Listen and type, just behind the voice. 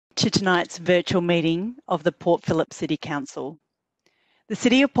to tonight's virtual meeting of the Port Phillip City Council. The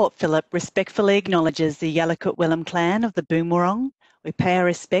City of Port Phillip respectfully acknowledges the Yalukit Willam clan of the Boonwurrung. We pay our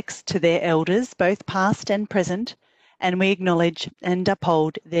respects to their elders, both past and present, and we acknowledge and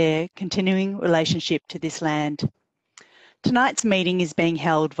uphold their continuing relationship to this land. Tonight's meeting is being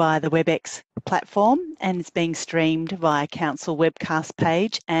held via the WebEx platform and is being streamed via Council webcast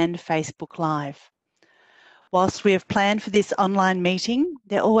page and Facebook Live. Whilst we have planned for this online meeting,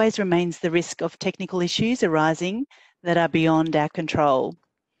 there always remains the risk of technical issues arising that are beyond our control.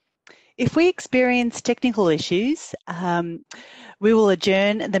 If we experience technical issues, we will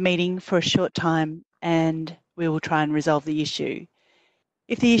adjourn the meeting for a short time and we will try and resolve the issue.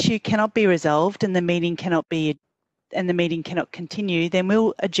 If the issue cannot be resolved and the meeting cannot continue, then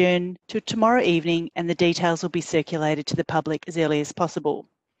we'll adjourn to tomorrow evening and the details will be circulated to the public as early as possible.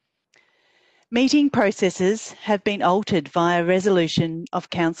 Meeting processes have been altered via resolution of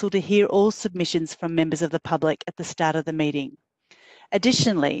Council to hear all submissions from members of the public at the start of the meeting.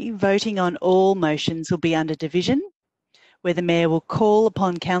 Additionally, voting on all motions will be under division, where the Mayor will call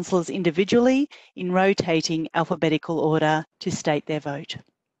upon councillors individually in rotating alphabetical order to state their vote.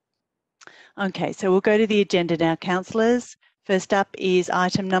 Okay, so we'll go to the agenda now, councillors. First up is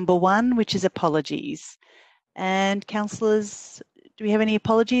item number 1, which is apologies. And councillors, do we have any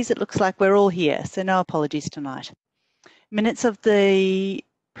apologies? It looks like we're all here, so no apologies tonight. Minutes of the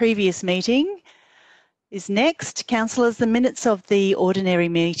previous meeting is next. Councillors, the minutes of the ordinary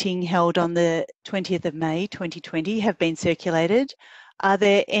meeting held on the 20th of May 2020 have been circulated. Are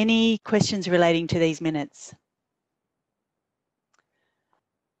there any questions relating to these minutes?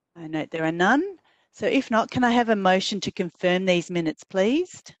 I note there are none. So if not, can I have a motion to confirm these minutes,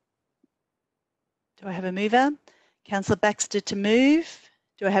 please? Do I have a mover? Councillor Baxter to move.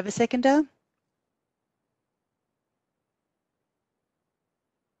 Do I have a seconder?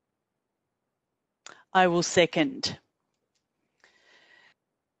 I will second.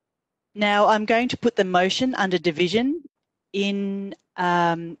 Now I'm going to put the motion under division in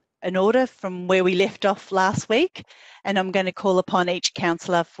an order from where we left off last week, and I'm going to call upon each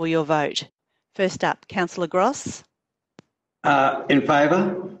councillor for your vote. First up, Councillor Gross. In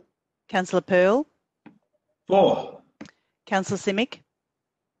favour. Councillor Pearl. For. Councillor Simic.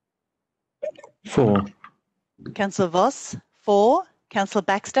 For. Councillor Voss. For. Councillor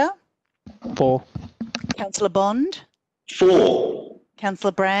Baxter. For. Councillor Bond. For.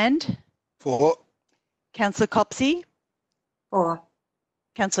 Councillor Brand. For. Councillor Copsey. For.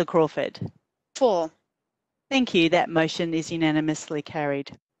 Councillor Crawford. For. Thank you. That motion is unanimously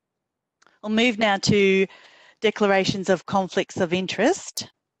carried. I'll move now to declarations of conflicts of interest.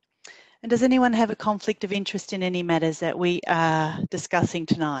 And does anyone have a conflict of interest in any matters that we are discussing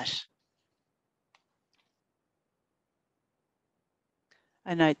tonight?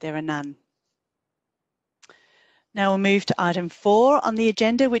 I note there are none. Now we'll move to item 4 on the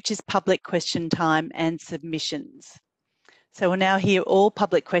agenda, which is public question time and submissions. So we'll now hear all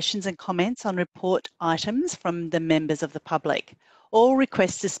public questions and comments on report items from the members of the public. All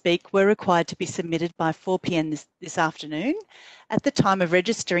requests to speak were required to be submitted by 4 p.m. this afternoon. At the time of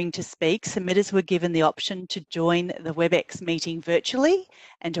registering to speak, submitters were given the option to join the WebEx meeting virtually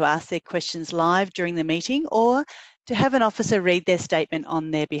and to ask their questions live during the meeting, or to have an officer read their statement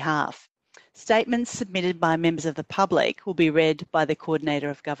on their behalf. Statements submitted by members of the public will be read by the Coordinator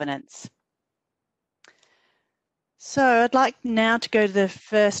of Governance. So I'd like now to go to the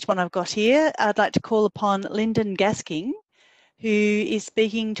first one I've got here. I'd like to call upon Lyndon Gasking, who is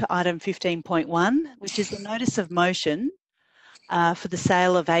speaking to item 15.1, which is the notice of motion for the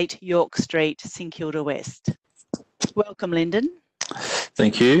sale of 8 York Street, St Kilda West. Welcome, Lyndon.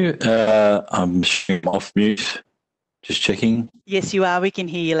 Thank you. I'm off mute. Just checking. Yes, you are. We can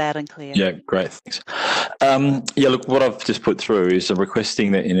hear you loud and clear. Yeah, great. Thanks. Yeah, look, what I've just put through is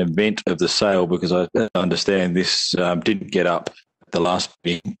requesting that in event of the sale, because I understand this didn't get up at the last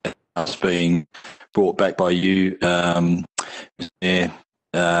meeting, it's being brought back by you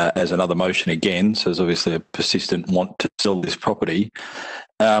as another motion again. So there's obviously a persistent want to sell this property.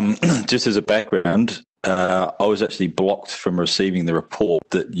 Just as a background, I was actually blocked from receiving the report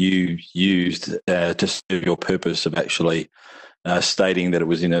that you used to serve your purpose of actually stating that it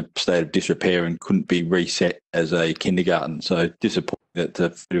was in a state of disrepair and couldn't be reset as a kindergarten. So disappointing that the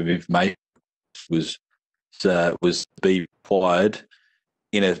freedom of information was be required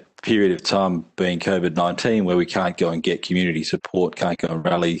in a period of time being COVID-19 where we can't go and get community support, can't go and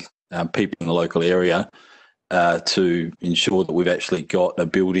rally people in the local area to ensure that we've actually got a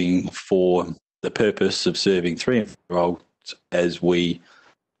building for the purpose of serving 3 and 4-year-olds as we,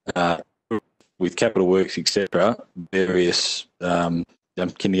 with capital works, etc., various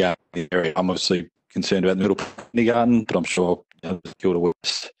kindergarten in the area. I'm obviously concerned about the middle kindergarten, but I'm sure Kilda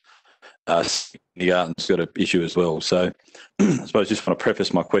West kindergarten's got an issue as well. So I suppose just want to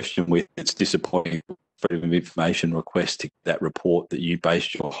preface my question with it's disappointing freedom of information request to that report that you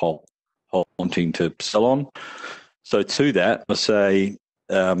based your whole wanting to sell on. So to that, I say,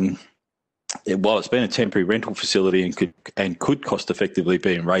 while it's been a temporary rental facility and could cost effectively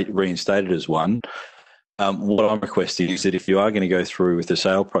be reinstated as one, what I'm requesting is that if you are going to go through with the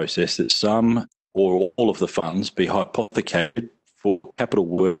sale process, that some or all of the funds be hypothecated for capital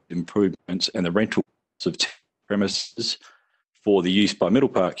work improvements and the rental of premises for the use by Middle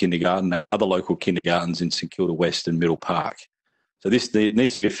Park Kindergarten and other local kindergartens in St Kilda West and Middle Park. So there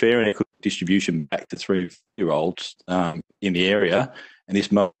needs to be a fair and equitable distribution back to 3-year-olds in the area, and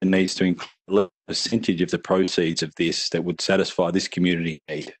this motion needs to include a percentage of the proceeds of this that would satisfy this community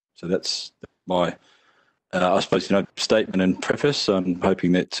need. So that's my, I suppose, statement and preface. I'm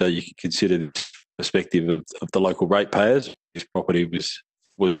hoping that you can consider the perspective of the local ratepayers this property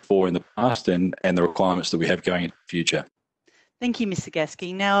was for in the past and the requirements that we have going into the future. Thank you, Mr.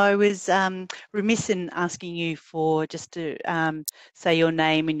 Gasky. Now, I was remiss in asking you for just to say your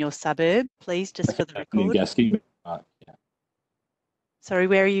name and your suburb, please, just for the record. Gasky. Yeah. Sorry,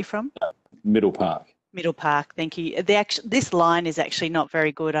 where are you from? Middle Park. Middle Park, thank you. This line is actually not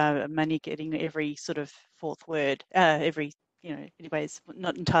very good. I'm only getting every sort of fourth word, anyway, it's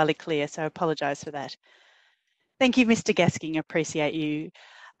not entirely clear, so I apologise for that. Thank you, Mr. Gasking. I appreciate you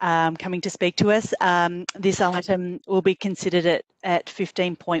coming to speak to us. This item will be considered at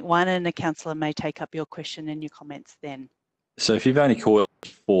 15.1 and the councillor may take up your question and your comments then. So if you've only caught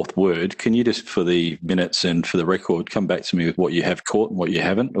fourth word, can you just, for the minutes and for the record, come back to me with what you have caught and what you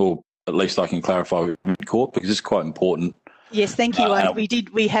haven't, or at least I can clarify what you've caught, because it's quite important. Yes, thank you.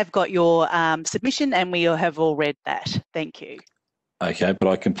 We have got your submission and we have all read that. Thank you. Okay, but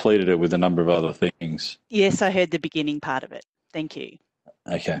I completed it with a number of other things. Yes, I heard the beginning part of it. Thank you.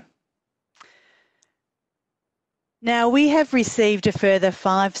 Okay. Now, we have received a further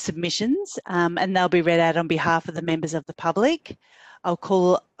 5 submissions and they'll be read out on behalf of the members of the public. I'll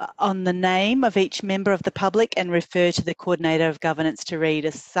call on the name of each member of the public and refer to the Coordinator of Governance to read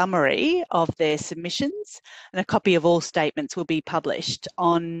a summary of their submissions, and a copy of all statements will be published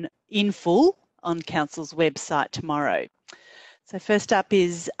in full on Council's website tomorrow. So first up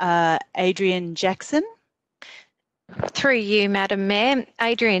is Adrian Jackson. Through you, Madam Mayor,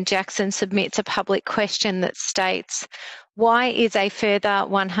 Adrian Jackson submits a public question that states, why is a further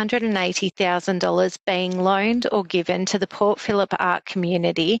 $180,000 being loaned or given to the Port Phillip art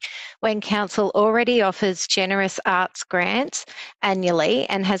community when Council already offers generous arts grants annually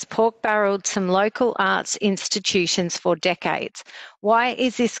and has pork-barreled some local arts institutions for decades? Why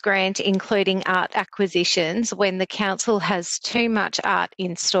is this grant including art acquisitions when the Council has too much art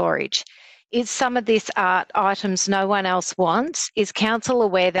in storage? Is some of this art items no one else wants? Is Council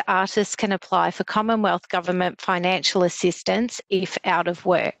aware that artists can apply for Commonwealth Government financial assistance if out of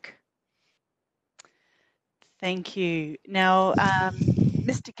work? Thank you. Now,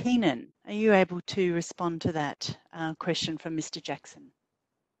 Mr. Keenan, are you able to respond to that question from Mr. Jackson?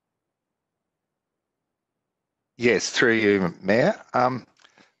 Yes, through you, Mayor.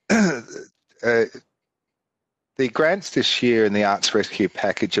 The grants this year in the Arts Rescue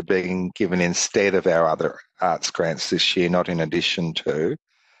package are being given instead of our other arts grants this year, not in addition to,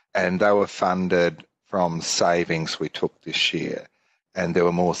 and they were funded from savings we took this year, and there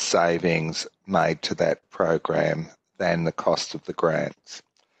were more savings made to that program than the cost of the grants.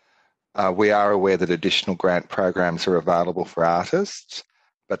 We are aware that additional grant programs are available for artists,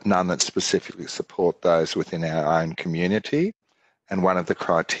 but none that specifically support those within our own community. And one of the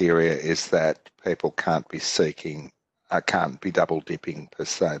criteria is that people can't be double dipping per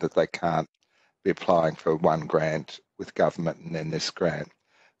se, that they can't be applying for one grant with government and then this grant.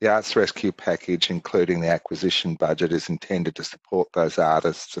 The Arts Rescue package, including the acquisition budget, is intended to support those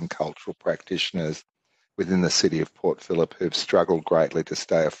artists and cultural practitioners within the city of Port Phillip who've struggled greatly to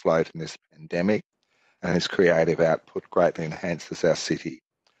stay afloat in this pandemic and whose creative output greatly enhances our city.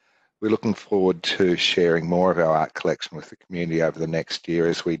 We're looking forward to sharing more of our art collection with the community over the next year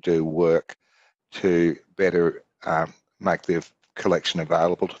as we do work to better make the collection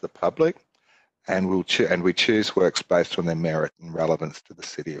available to the public, and we choose works based on their merit and relevance to the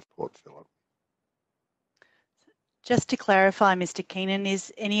city of Port Phillip. Just to clarify, Mr. Keenan,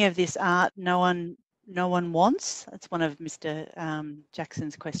 is any of this art no one wants? That's one of Mr.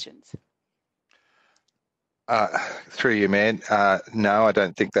 Jackson's questions. Through you, man. No, I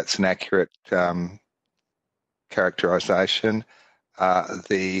don't think that's an accurate characterisation.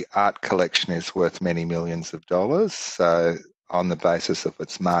 The art collection is worth many millions of dollars, so on the basis of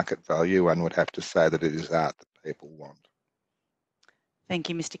its market value, one would have to say that it is art that people want. Thank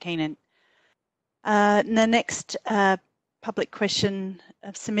you, Mr. Keenan. The next public question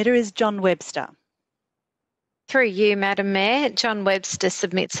submitter is John Webster. Through you, Madam Mayor, John Webster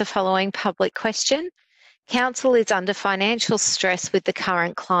submits the following public question. Council is under financial stress with the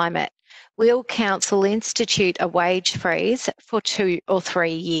current climate. Will Council institute a wage freeze for 2 or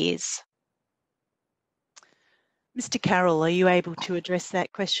 3 years? Mr. Carroll, are you able to address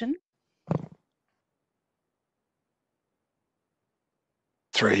that question?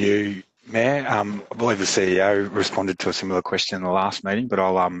 Through you, Mayor. I believe the CEO responded to a similar question in the last meeting, but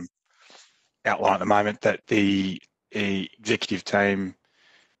I'll outline at the moment that the executive team,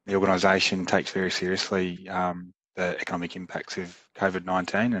 the organisation takes very seriously the economic impacts of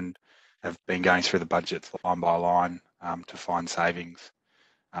COVID-19 and have been going through the budgets line by line to find savings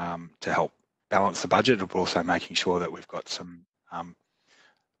to help balance the budget, but also making sure that we've got some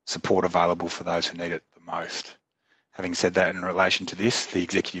support available for those who need it the most. Having said that, in relation to this, the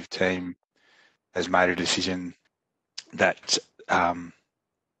executive team has made a decision that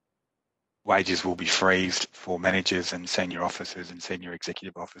wages will be freezed for managers and senior officers and senior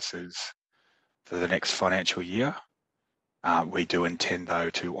executive officers for the next financial year. We do intend, though,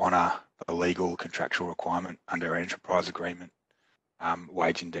 to honour the legal contractual requirement under our enterprise agreement,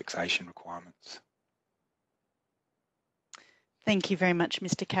 wage indexation requirements. Thank you very much,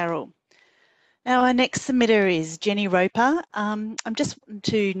 Mr. Carroll. Now, our next submitter is Jenny Roper. I'm just want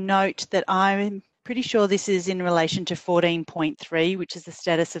to note that I'm pretty sure this is in relation to 14.3, which is the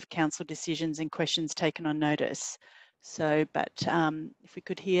status of council decisions and questions taken on notice. So, but if we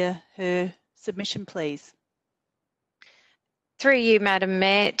could hear her submission, please. Through you, Madam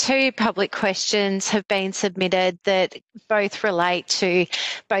Mayor, 2 public questions have been submitted that both relate to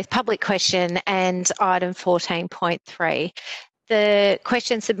both public question and item 14.3. The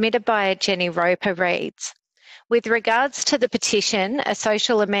question submitted by Jenny Roper reads, with regards to the petition, A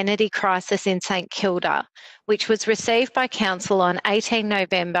Social Amenity Crisis in St Kilda, which was received by Council on 18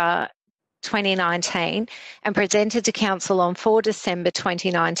 November 2019 and presented to Council on 4 December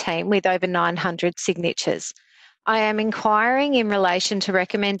 2019 with over 900 signatures. I am inquiring in relation to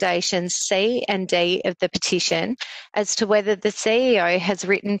recommendations C and D of the petition as to whether the CEO has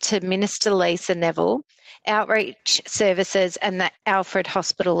written to Minister Lease and Neville, Outreach Services and the Alfred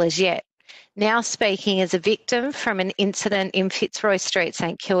Hospital as yet. Now speaking as a victim from an incident in Fitzroy Street,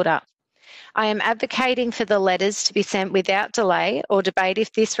 St Kilda. I am advocating for the letters to be sent without delay or debate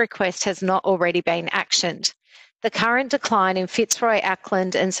if this request has not already been actioned. The current decline in Fitzroy,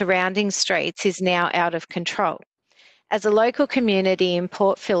 Ackland and surrounding streets is now out of control. As a local community in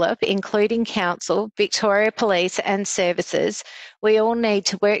Port Phillip, including Council, Victoria Police and services, we all need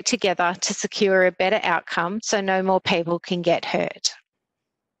to work together to secure a better outcome so no more people can get hurt.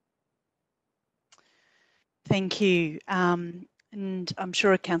 Thank you. And I'm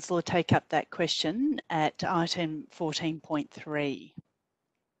sure a council will take up that question at item 14.3.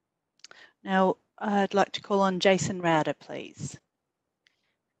 Now, I'd like to call on Jason Rowder, please.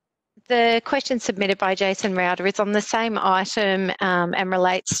 The question submitted by Jason Rowder is on the same item and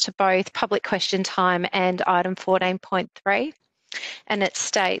relates to both public question time and item 14.3, and it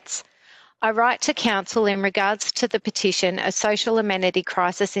states, I write to Council in regards to the petition A Social Amenity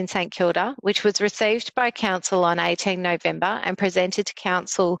Crisis in St Kilda, which was received by Council on 18 November and presented to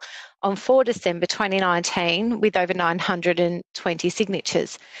Council on 4 December 2019 with over 920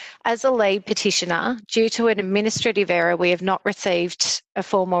 signatures. As a lead petitioner, due to an administrative error, we have not received a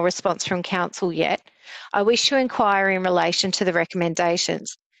formal response from Council yet. I wish to inquire in relation to the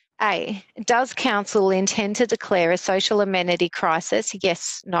recommendations. A, does Council intend to declare a social amenity crisis?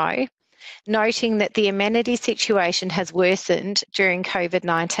 Yes, no. Noting that the amenity situation has worsened during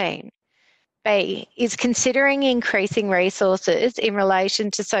COVID-19. B, is considering increasing resources in relation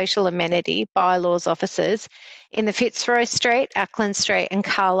to social amenity bylaws officers in the Fitzroy Street, Ackland Street and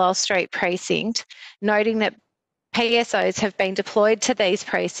Carlisle Street precinct, noting that PSOs have been deployed to these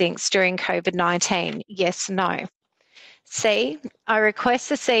precincts during COVID-19. Yes, no. C, I request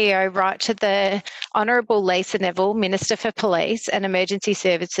the CEO write to the Honourable Lisa Neville, Minister for Police and Emergency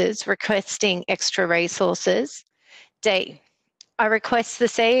Services, requesting extra resources. D, I request the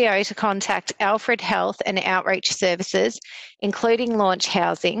CEO to contact Alfred Health and Outreach Services, including Launch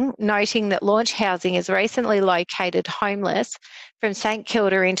Housing, noting that Launch Housing has recently located homeless from St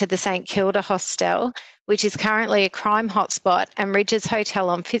Kilda into the St Kilda Hostel, which is currently a crime hotspot, and Ridges Hotel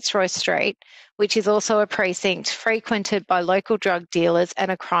on Fitzroy Street, which is also a precinct frequented by local drug dealers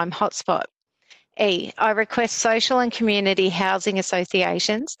and a crime hotspot. E, I request social and community housing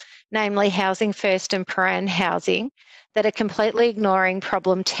associations, namely Housing First and Paran Housing, that are completely ignoring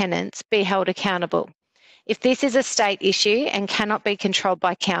problem tenants be held accountable. If this is a state issue and cannot be controlled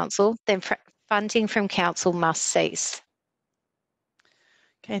by council, then funding from council must cease.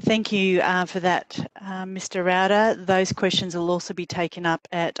 Okay, thank you for that, Mr. Rowder. Those questions will also be taken up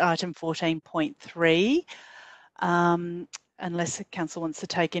at item 14.3, unless the council wants to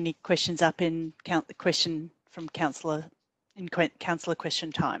take any questions up in the question from councillor in councillor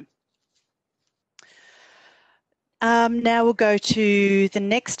question time. Now we'll go to the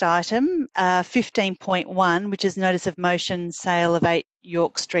next item, 15.1, which is notice of motion sale of 8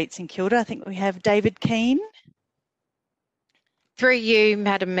 York Streets in Kilda. I think we have David Keane. Through you,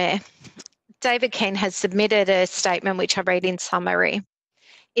 Madam Mayor. David Keane has submitted a statement which I read in summary.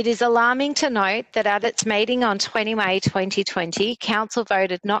 It is alarming to note that at its meeting on 20 May 2020, Council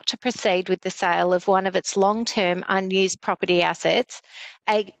voted not to proceed with the sale of one of its long-term unused property assets,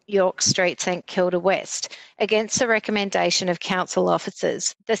 8 York Street, St Kilda West, against the recommendation of Council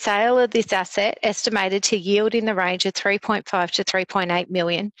officers. The sale of this asset, estimated to yield in the range of 3.5 to 3.8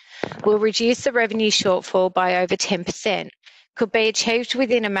 million, will reduce the revenue shortfall by over 10%. Could be achieved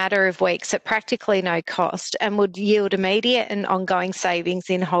within a matter of weeks at practically no cost and would yield immediate and ongoing savings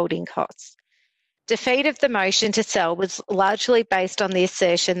in holding costs. Defeat of the motion to sell was largely based on the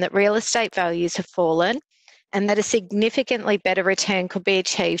assertion that real estate values have fallen and that a significantly better return could be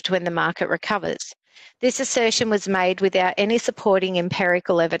achieved when the market recovers. This assertion was made without any supporting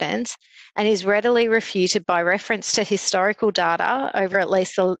empirical evidence and is readily refuted by reference to historical data over at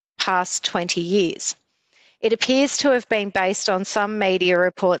least the past 20 years. It appears to have been based on some media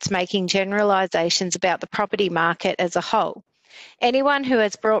reports making generalisations about the property market as a whole. Anyone who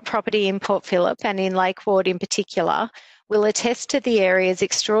has bought property in Port Phillip and in Lake Ward in particular will attest to the area's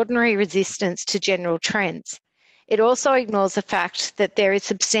extraordinary resistance to general trends. It also ignores the fact that there is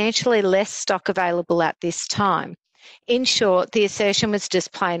substantially less stock available at this time. In short, the assertion was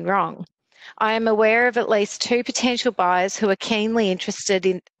just plain wrong. I am aware of at least 2 potential buyers who are keenly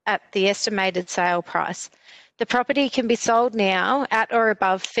interested at the estimated sale price. The property can be sold now at or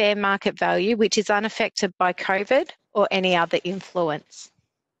above fair market value, which is unaffected by COVID or any other influence.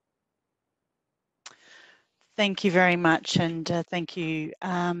 Thank you very much, and thank you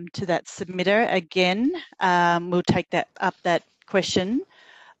to that submitter. Again, we'll take that question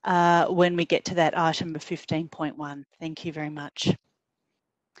when we get to that item of 15.1. Thank you very much.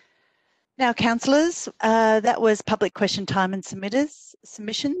 Now, councillors, that was public question time and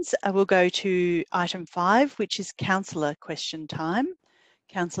submissions. We'll go to item 5, which is councillor question time.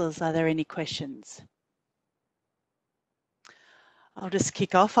 Councillors, are there any questions? I'll just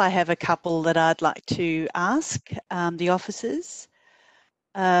kick off. I have a couple that I'd like to ask the officers.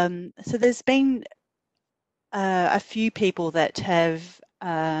 So there's been a few people that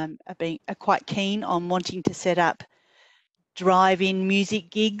are quite keen on wanting to set up drive-in music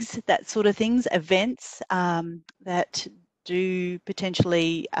gigs, that sort of things, events that do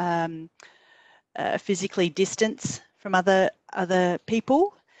potentially physically distance from other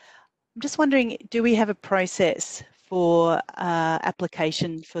people. I'm just wondering, do we have a process for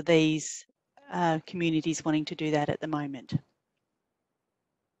application for these communities wanting to do that at the moment?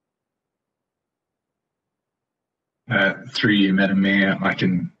 Through you, Madam Mayor, I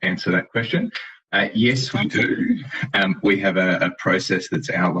can answer that question. Yes, we do. We have a process that's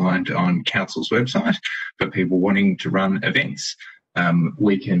outlined on Council's website for people wanting to run events.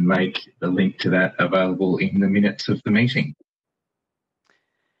 We can make the link to that available in the minutes of the meeting.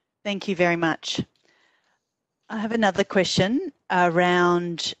 Thank you very much. I have another question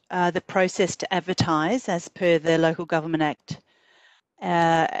around the process to advertise as per the Local Government Act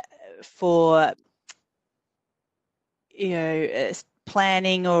for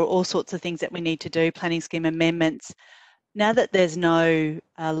planning or all sorts of things that we need to do, planning scheme amendments. Now that there's no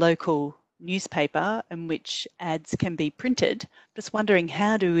local newspaper in which ads can be printed, just wondering,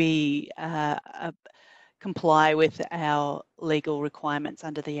 how do we comply with our legal requirements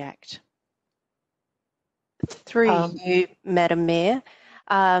under the Act? Through you, Madam Mayor,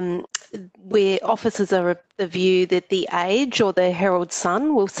 where officers are of the view that the Age or the Herald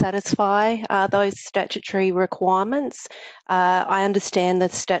Sun will satisfy those statutory requirements. I understand the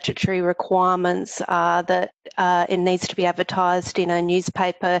statutory requirements are that it needs to be advertised in a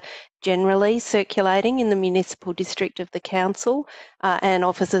newspaper generally circulating in the municipal district of the council, and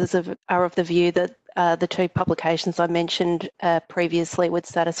officers are of the view that the 2 publications I mentioned previously would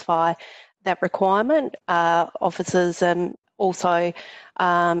satisfy that requirement. Officers also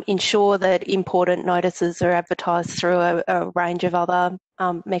ensure that important notices are advertised through a range of other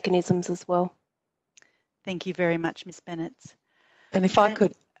mechanisms as well. Thank you very much, Ms. Bennett. And if I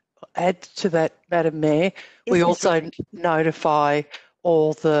could add to that, Madam Mayor. Yes, We Ms. also Rickard. notify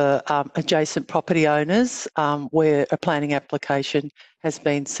all the adjacent property owners where a planning application has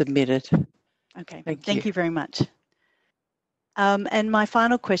been submitted. Okay, Thank you very much. And my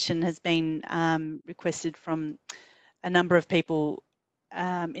final question has been requested from a number of people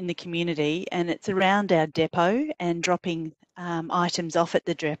in the community, and it's around our depot and dropping items off at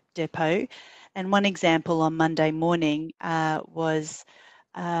the depot. And one example on Monday morning was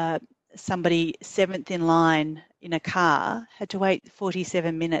somebody 7th in line in a car had to wait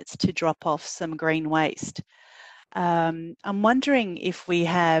 47 minutes to drop off some green waste. I'm wondering if we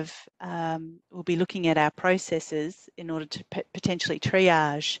have, we'll be looking at our processes in order to potentially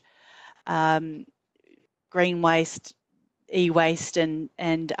triage green waste, e-waste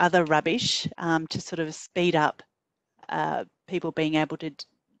and other rubbish to sort of speed up people being able to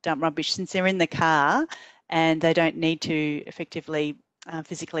dump rubbish since they're in the car and they don't need to effectively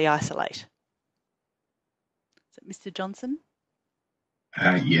physically isolate. So, Mr. Johnson?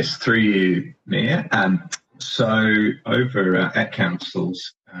 Yes, through you, Mayor. So over at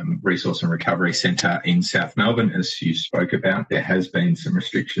Council's Resource and Recovery Centre in South Melbourne, as you spoke about, there has been some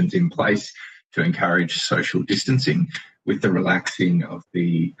restrictions in place to encourage social distancing. With the relaxing of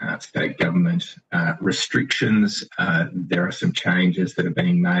the state government restrictions, there are some changes that are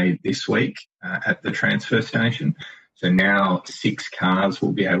being made this week at the transfer station. So now 6 cars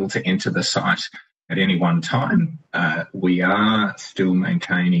will be able to enter the site at any one time. We are still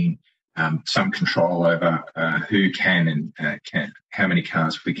maintaining some control over who can and how many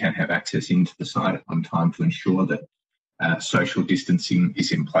cars we can have access into the site at one time to ensure that social distancing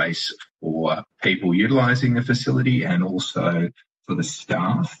is in place for people utilising the facility and also for the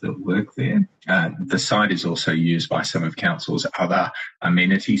staff that work there. The site is also used by some of Council's other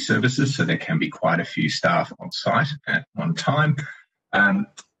amenity services, so there can be quite a few staff on site at one time.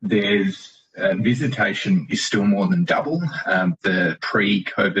 Visitation is still more than double the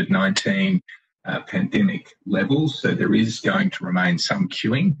pre-COVID-19 pandemic levels, so there is going to remain some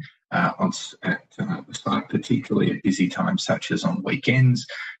queuing at the site, particularly at busy times such as on weekends.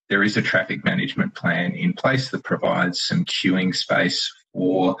 There is a traffic management plan in place that provides some queuing space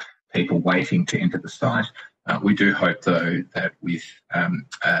for people waiting to enter the site. We do hope, though, that with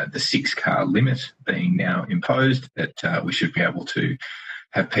the 6-car limit being now imposed, that we should be able to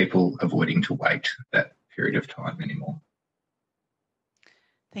have people avoiding to wait that period of time anymore.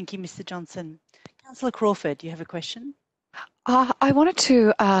 Thank you, Mr. Johnson. Councillor Crawford, you have a question? I wanted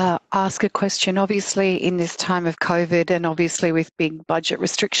to ask a question. Obviously, in this time of COVID and obviously with big budget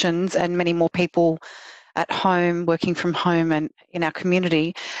restrictions and many more people at home, working from home and in our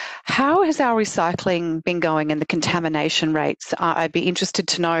community, how has our recycling been going and the contamination rates? I'd be interested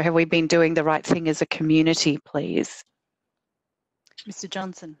to know, have we been doing the right thing as a community, please? Mr.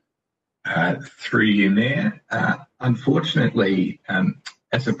 Johnson. Through you, Mayor. Unfortunately,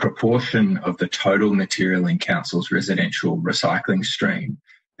 as a proportion of the total material in Council's residential recycling stream,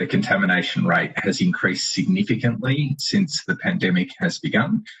 the contamination rate has increased significantly since the pandemic has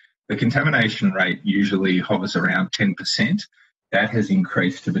begun. The contamination rate usually hovers around 10%. That has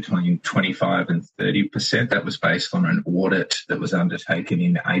increased to between 25 and 30%. That was based on an audit that was undertaken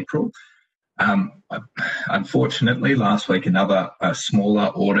in April. Unfortunately, last week another smaller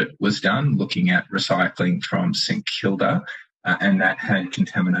audit was done looking at recycling from St Kilda, and that had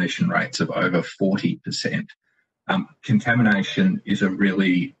contamination rates of over 40%. Contamination is a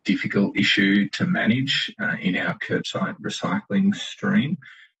really difficult issue to manage in our curbside recycling stream.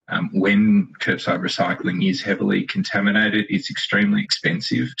 When curbside recycling is heavily contaminated, it's extremely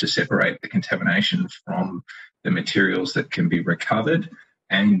expensive to separate the contamination from the materials that can be recovered.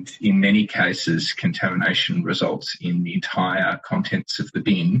 And in many cases, contamination results in the entire contents of the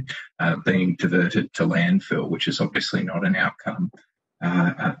bin being diverted to landfill, which is obviously not an outcome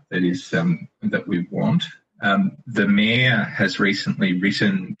that we want. The Mayor has recently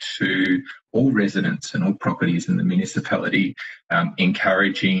written to all residents and all properties in the municipality,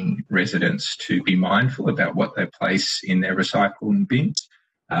 encouraging residents to be mindful about what they place in their recycling bins.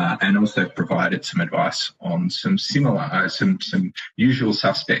 And also provided some advice on some similar, some usual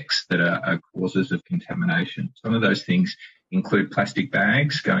suspects that are causes of contamination. Some of those things include plastic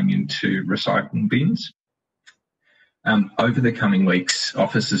bags going into recycling bins. Over the coming weeks,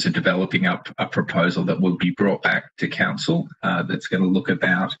 officers are developing up a proposal that will be brought back to Council that's going to look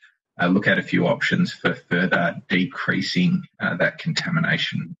at a few options for further decreasing that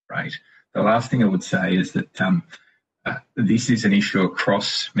contamination rate. The last thing I would say is that this is an issue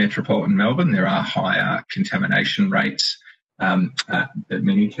across metropolitan Melbourne. There are higher contamination rates that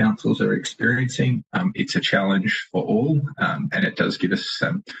many councils are experiencing. It's a challenge for all, and it does give us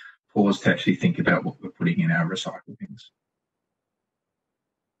pause to actually think about what we're putting in our recycle bins.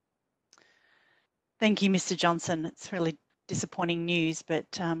 Thank you, Mr. Johnson. It's really disappointing news, but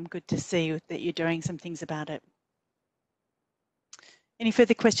good to see that you're doing some things about it. Any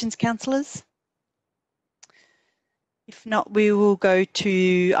further questions, councillors? If not, we will go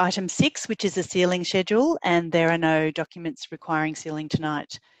to item 6, which is the sealing schedule, and there are no documents requiring sealing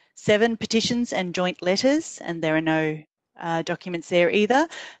tonight. 7, petitions and joint letters, and there are no documents there either.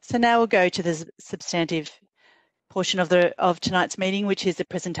 So now we'll go to the substantive portion of tonight's meeting, which is the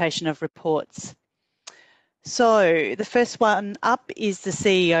presentation of reports. So the first one up is the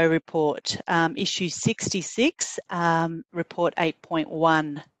CEO report, issue 66, report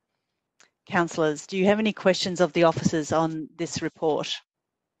 8.1. Councillors, do you have any questions of the officers on this report?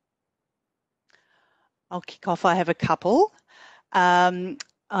 I'll kick off. I have a couple.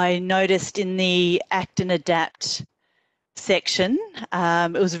 I noticed in the Act and Adapt section,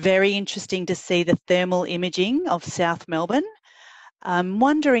 it was very interesting to see the thermal imaging of South Melbourne. I'm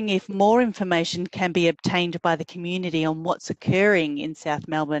wondering if more information can be obtained by the community on what's occurring in South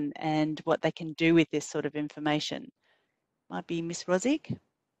Melbourne and what they can do with this sort of information. Might be Ms. Rosick.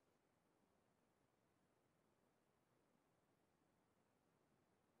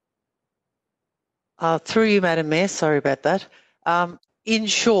 Through you, Madam Mayor, sorry about that. In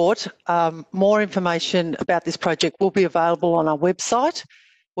short, more information about this project will be available on our website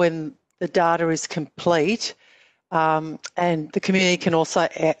when the data is complete. And the community can also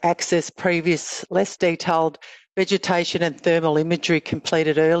access previous, less detailed vegetation and thermal imagery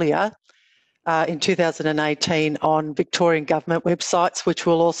completed earlier in 2018 on Victorian government websites, which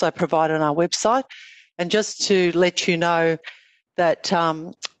we'll also provide on our website. And just to let you know that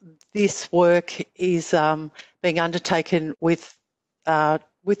this work is being undertaken with the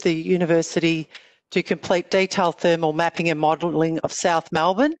university to complete detailed thermal mapping and modelling of South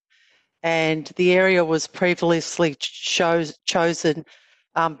Melbourne. And the area was previously chosen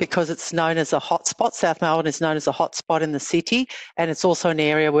because it's known as a hotspot. South Melbourne is known as a hotspot in the city, and it's also an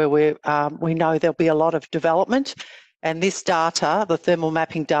area where we know there'll be a lot of development. And this data, the thermal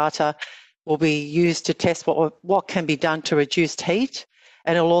mapping data, will be used to test what can be done to reduce heat,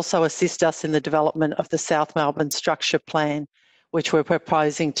 and it will also assist us in the development of the South Melbourne structure plan, which we're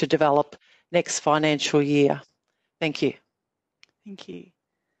proposing to develop next financial year. Thank you. Thank you.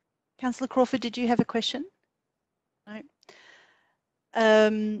 Councillor Crawford, did you have a question?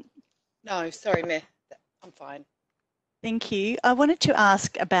 No. No, sorry, Mayor. I'm fine. Thank you. I wanted to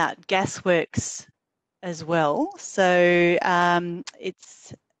ask about gasworks as well. So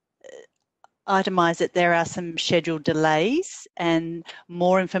it's itemised that there are some scheduled delays and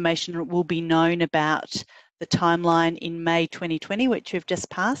more information will be known about the timeline in May 2020, which we've just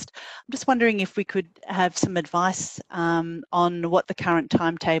passed. I'm just wondering if we could have some advice on what the current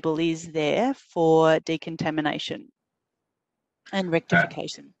timetable is there for decontamination and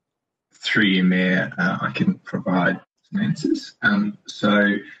rectification. Through you, Mayor, I can provide some answers.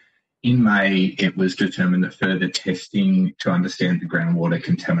 So in May, it was determined that further testing to understand the groundwater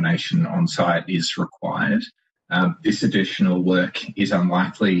contamination on site is required. This additional work is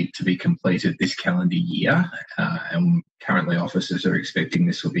unlikely to be completed this calendar year, and currently officers are expecting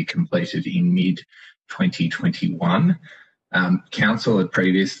this will be completed in mid-2021. Council had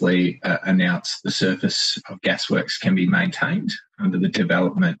previously announced the surface of gasworks can be maintained under the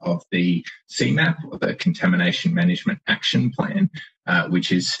development of the CMAP, or the Contamination Management Action Plan,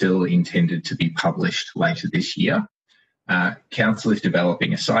 which is still intended to be published later this year. Council is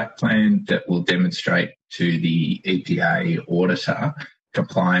developing a site plan that will demonstrate to the EPA auditor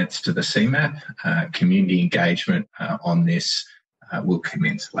compliance to the CMAP. Community engagement on this will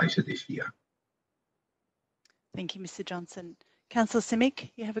commence later this year. Thank you, Mr. Johnson. Councillor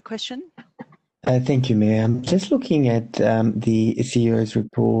Simic, you have a question? Thank you, Mayor. I'm just looking at the CEO's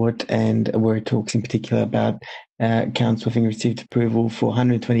report, and where it talks in particular about Council having received approval for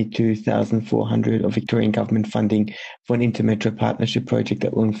 122,400 of Victorian government funding for an intermetro partnership project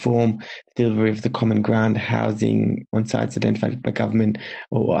that will inform the delivery of the common ground housing on sites identified by government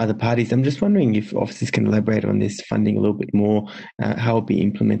or other parties. I'm just wondering if officers can elaborate on this funding a little bit more, how it will be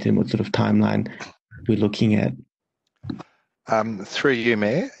implemented and what sort of timeline we're looking at. Through you,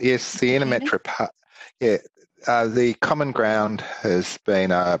 Mayor. Yes, the intermetro the common ground has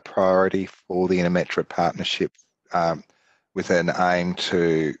been a priority for the intermetro partnership, with an aim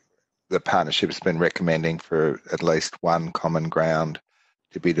to, the partnership has been recommending for at least one common ground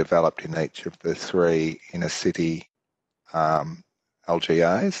to be developed in each of the 3 inner city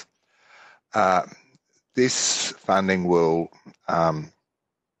LGAs. This funding will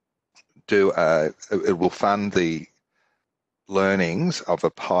it will fund the learnings of a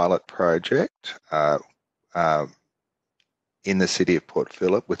pilot project in the City of Port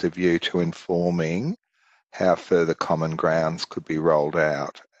Phillip with a view to informing how further common grounds could be rolled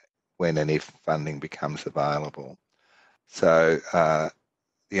out when and if funding becomes available. So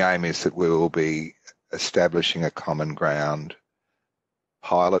the aim is that we will be establishing a common ground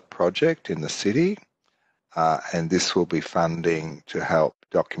pilot project in the city, and this will be funding to help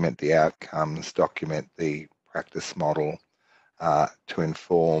document the outcomes, document the practice model to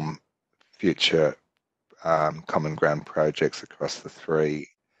inform future common ground projects across the 3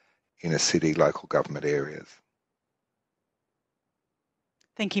 inner city local government areas.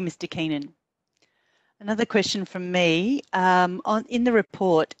 Thank you, Mr. Keenan. Another question from me. In the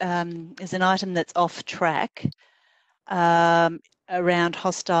report is an item that's off track around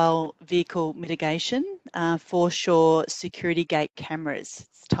hostile vehicle mitigation, foreshore security gate cameras,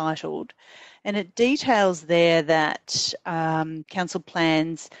 it's titled. And it details there that council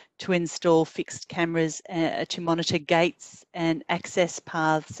plans to install fixed cameras to monitor gates and access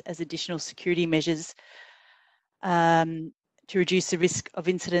paths as additional security measures to reduce the risk of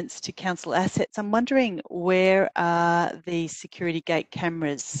incidents to council assets. I'm wondering, where are the security gate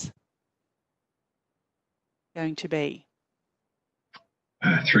cameras going to be?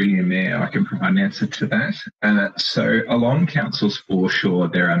 Through you, Mayor, I can provide an answer to that. So along Council's foreshore,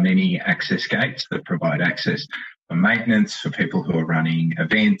 there are many access gates that provide access for maintenance, for people who are running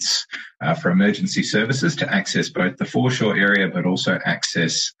events, for emergency services to access both the foreshore area but also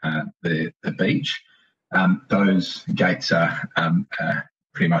access the beach. Those gates are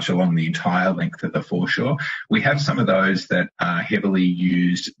pretty much along the entire length of the foreshore. We have some of those that are heavily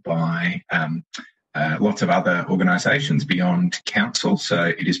used by lots of other organisations beyond council, so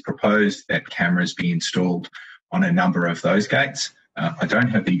it is proposed that cameras be installed on a number of those gates. I don't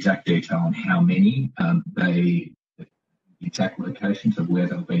have the exact detail on how many, the exact locations of where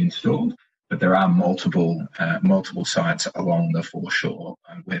they'll be installed, but there are multiple sites along the foreshore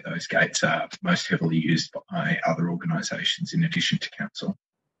where those gates are most heavily used by other organisations in addition to council.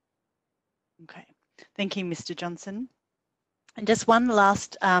 Okay, thank you, Mr. Johnson. And just one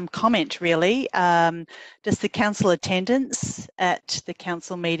last comment, really. Just the council attendance at the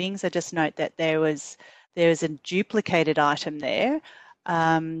council meetings. I just note that there is a duplicated item there.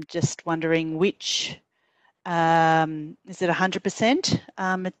 Just wondering which, is it 100%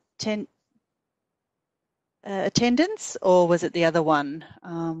 attendance, or was it the other one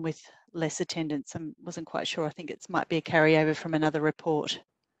with less attendance? I wasn't quite sure. I think it might be a carryover from another report.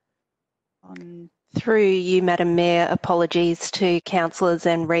 Through you, Madam Mayor, apologies to councillors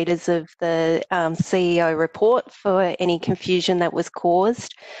and readers of the CEO report for any confusion that was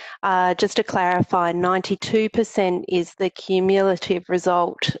caused. Just to clarify, 92% is the cumulative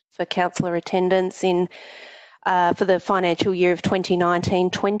result for councillor attendance for the financial year of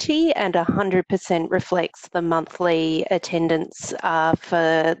 2019-20, and 100% reflects the monthly attendance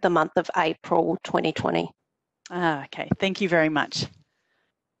for the month of April 2020. Okay, thank you very much.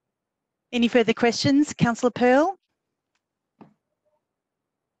 Any further questions? Councillor Pearl?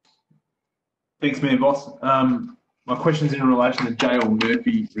 Thanks, Mayor Voss. My question's in relation to J.L.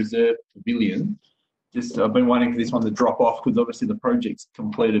 Murphy Reserve Pavilion. I've been waiting for this one to drop off because obviously the project's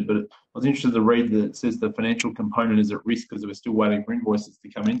completed, but I was interested to read that it says the financial component is at risk because we're still waiting for invoices to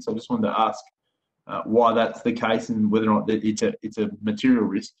come in. So I just wanted to ask why that's the case and whether or not it's a material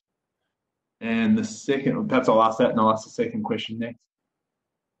risk. And the second, perhaps I'll ask that and I'll ask the second question next.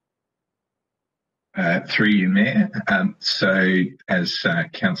 Through you, Mayor. So as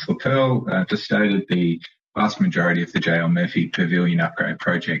Councillor Pearl just stated, the vast majority of the J.L. Murphy Pavilion upgrade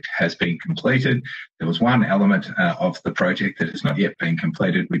project has been completed. There was one element of the project that has not yet been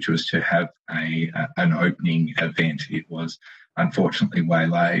completed, which was to have an opening event. It was unfortunately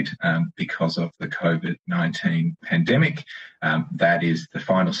waylaid because of the COVID-19 pandemic. That is the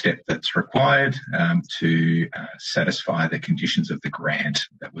final step that's required to satisfy the conditions of the grant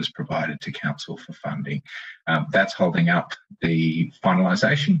that was provided to council for funding. That's holding up the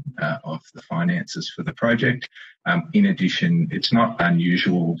finalisation of the finances for the project. In addition, it's not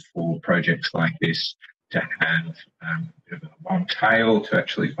unusual for projects like this to have a long tail to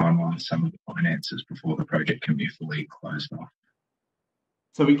actually finalise some of the finances before the project can be fully closed off.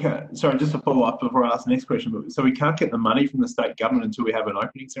 So we can't, sorry, just to follow up before I ask the next question, but so we can't get the money from the state government until we have an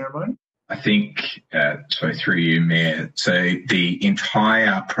opening ceremony? I think, so through you, Mayor, so the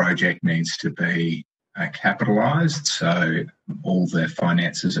entire project needs to be capitalised, so all the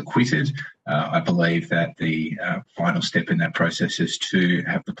finances are quitted. I believe that the final step in that process is to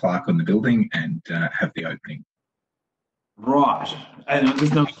have the plaque on the building and have the opening. Right. And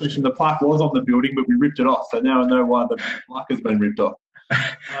just another question. The plaque was on the building, but we ripped it off. So now I know why the plaque has been ripped off.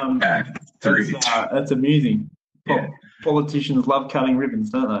 That's amusing. Yeah. Politicians love cutting ribbons,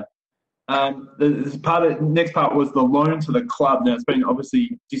 don't they? The next part was the loan to the club. Now, it's been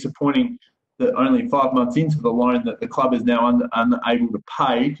obviously disappointing that only 5 months into the loan that the club is now unable to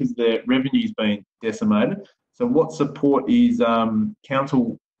pay because their revenue's been decimated. So what support is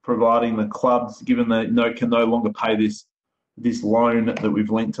council providing the clubs, given they can no longer pay this loan that we've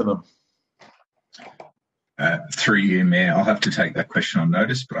lent to them? Through you, Mayor, I'll have to take that question on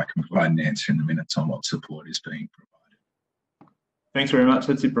notice, but I can provide an answer in the minutes on what support is being provided. Thanks very much.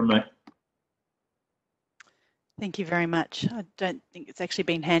 That's it from me. Thank you very much. I don't think it's actually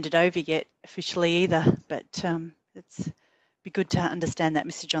been handed over yet officially either, but it's be good to understand that,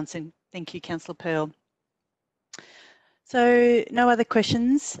 Mr. Johnson. Thank you, Councillor Pearl. So no other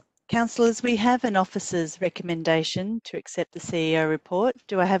questions. Councillors, we have an officer's recommendation to accept the CEO report.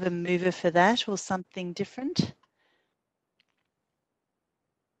 Do I have a mover for that or something different?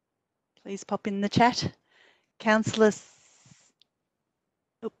 Please pop in the chat. Councillor,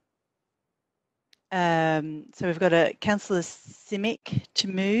 so we've got a Councillor Simic to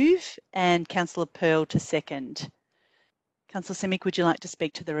move and Councillor Pearl to second. Councillor Simic, would you like to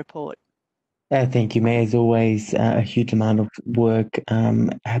speak to the report? Thank you, Mayor. As always, a huge amount of work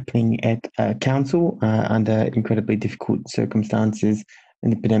happening at Council under incredibly difficult circumstances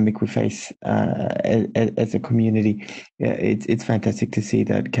and the pandemic we face as a community. It's fantastic to see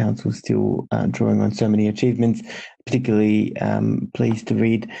that Council still drawing on so many achievements, particularly pleased to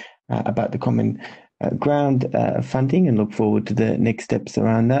read about the common ground funding and look forward to the next steps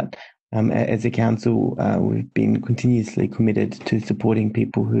around that. As a council, we've been continuously committed to supporting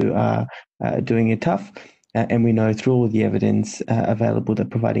people who are doing it tough, and we know through all the evidence available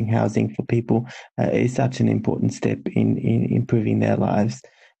that providing housing for people is such an important step in improving their lives,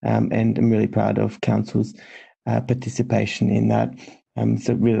 and I'm really proud of council's participation in that.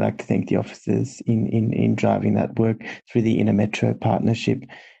 So really like to thank the officers in driving that work through the Inner Metro partnership.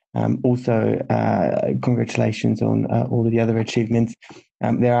 Also, congratulations on all of the other achievements.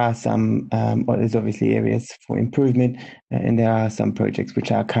 There are some, there's obviously areas for improvement, and there are some projects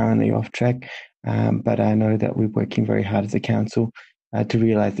which are currently off track, but I know that we're working very hard as a council to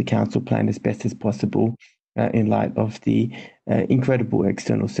realise the council plan as best as possible in light of the incredible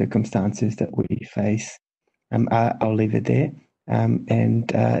external circumstances that we face. I'll leave it there, and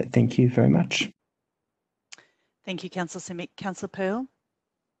thank you very much. Thank you, Councillor Simic. Councillor Pearl?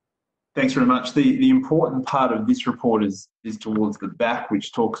 Thanks very much. The important part of this report is towards the back,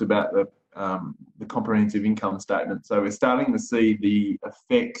 which talks about the comprehensive income statement. So we're starting to see the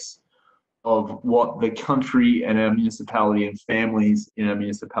effects of what the country and our municipality and families in our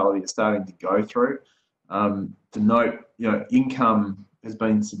municipality are starting to go through. To note, income has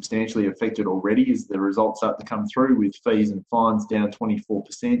been substantially affected already as the results start to come through, with fees and fines down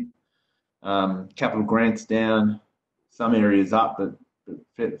 24%, capital grants down, some areas up, but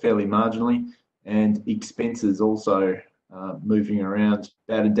fairly marginally, and expenses also moving around.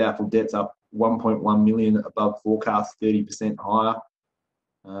 Bad and doubtful debts up 1.1 million above forecast, 30% higher.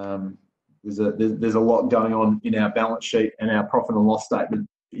 There's a lot going on in our balance sheet and our profit and loss statement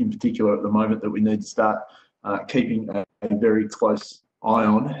in particular at the moment that we need to start keeping a very close eye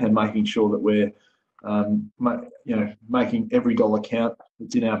on and making sure that we're making every dollar count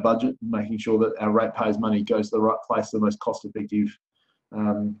that's in our budget, and making sure that our ratepayers' money goes to the right place, the most cost-effective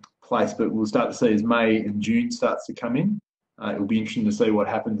place. But we'll start to see as May and June starts to come in. It'll be interesting to see what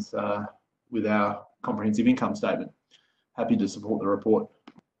happens with our comprehensive income statement. Happy to support the report.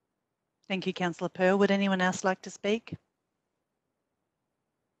 Thank you, Councillor Pearl. Would anyone else like to speak?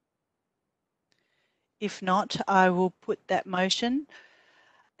 If not, I will put that motion.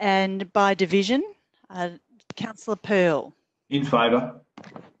 And by division, Councillor Pearl. In favour.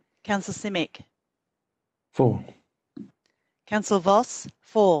 Councillor Simic. For. Councillor Voss,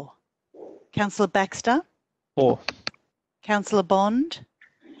 4. Councillor Baxter. 4. Councillor Bond.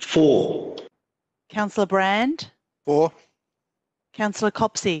 4. Councillor Brand. 4. Councillor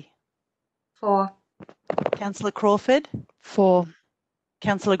Copsey. 4. Councillor Crawford. 4.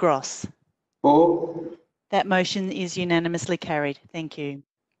 Councillor Gross. 4. That motion is unanimously carried. Thank you.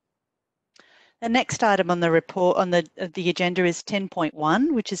 The next item on the report on the agenda is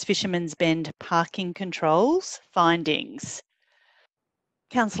 10.1, which is Fishermans Bend parking controls findings.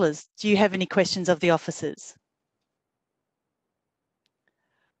 Councillors, do you have any questions of the officers?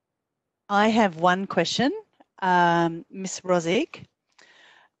 I have one question, Ms. Rosick.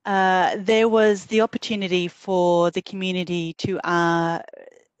 There was the opportunity for the community to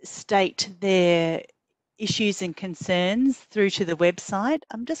state their issues and concerns through to the website.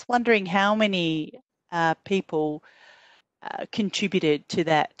 I'm just wondering how many people contributed to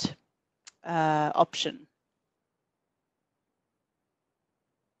that option.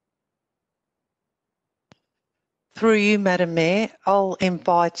 Through you, Madam Mayor, I'll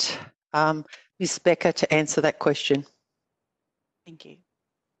invite Ms Becker to answer that question. Thank you.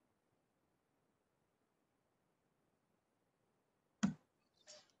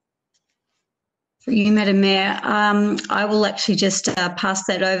 For you, Madam Mayor, I will actually just pass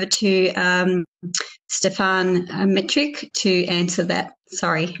that over to Stefan Metric to answer that.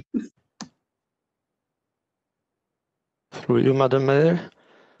 Sorry. Through you, Madam Mayor.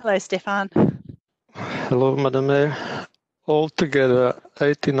 Hello, Stefan. Hello, Madam Mayor. Altogether,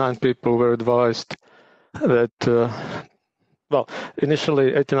 89 people were advised that, well,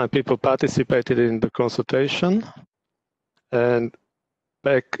 initially 89 people participated in the consultation, and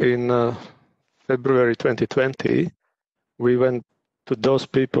back in February 2020, we went to those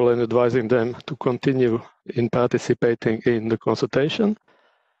people and advising them to continue in participating in the consultation,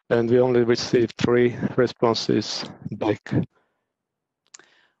 and we only received 3 responses back.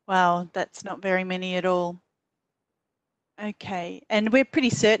 Wow, that's not very many at all. Okay, and we're pretty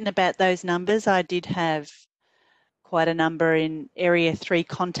certain about those numbers. I did have quite a number in Area 3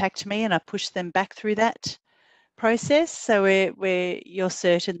 contact me, and I pushed them back through that process. So you're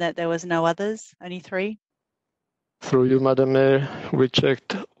certain that there was no others, only 3? Through you, Madam Mayor, we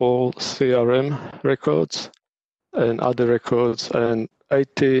checked all CRM records and other records, and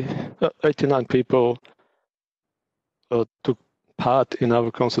 89 people took part in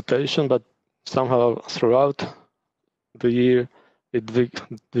our consultation, but somehow throughout the year it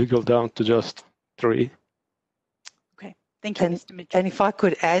wiggled down to just 3. Okay, thank you, Mr. Mitchell. And if I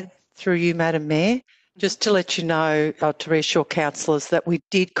could add, through you, Madam Mayor, just to let you know, to reassure councillors, that we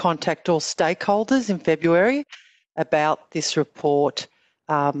did contact all stakeholders in February about this report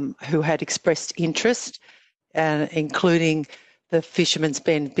who had expressed interest, including the Fishermans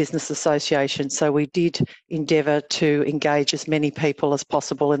Business Association. So we did endeavour to engage as many people as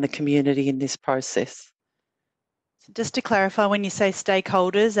possible in the community in this process. So just to clarify, when you say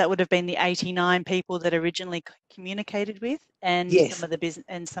stakeholders, that would have been the 89 people that originally communicated with, and yes, some of the business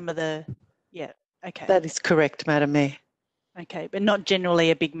and some of the, yeah, okay. That is correct, Madam Mayor. Okay, but not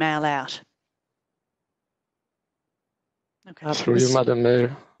generally a big mail out. Okay. Through you, Madam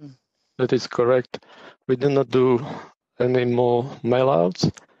Mayor, that is correct. We did not do any more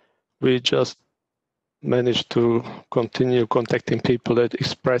mail-outs. We just managed to continue contacting people that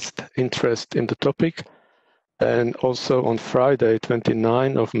expressed interest in the topic. And also on Friday,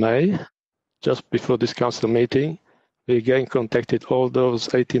 29th of May, just before this council meeting, we again contacted all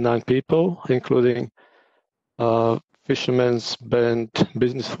those 89 people, including Fishermans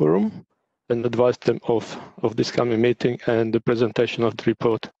Business Forum, and advised them of this coming meeting and the presentation of the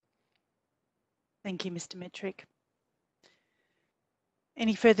report. Thank you, Mr. Metric.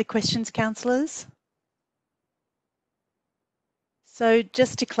 Any further questions, councillors? So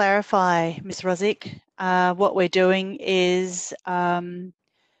just to clarify, Ms. Rosick, what we're doing is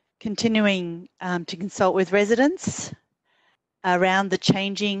continuing to consult with residents around the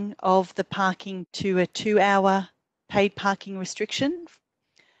changing of the parking to a 2-hour paid parking restriction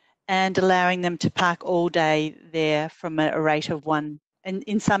and allowing them to park all day there from a rate of $1, and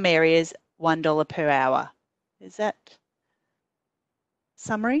in some areas, $1 per hour. Is that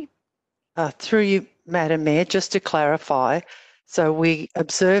summary? Through you, Madam Mayor, just to clarify, so we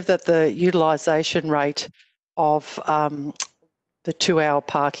observed that the utilisation rate of the 2-hour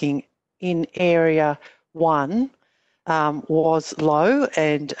parking in Area 1 was low,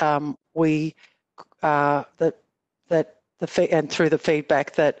 and and through the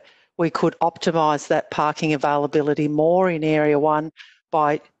feedback that we could optimise that parking availability more in Area 1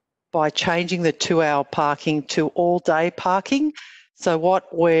 by changing the 2-hour parking to all-day parking. So what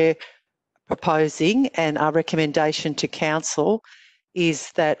we're proposing, and our recommendation to council,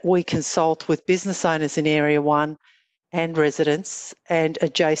 is that we consult with business owners in Area 1 and residents and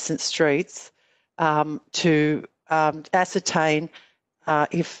adjacent streets to ascertain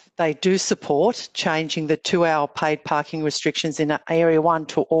if they do support changing the 2-hour paid parking restrictions in Area 1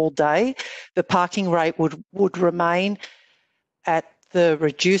 to all day. The parking rate would remain at the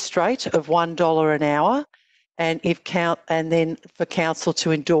reduced rate of $1 an hour, and then for council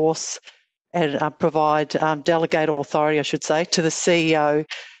to endorse and provide delegate authority, I should say, to the CEO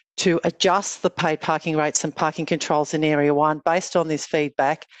to adjust the paid parking rates and parking controls in Area 1 based on this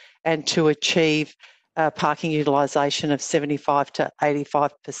feedback, and to achieve parking utilisation of 75 to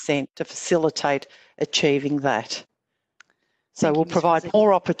 85% to facilitate achieving that. So we'll provide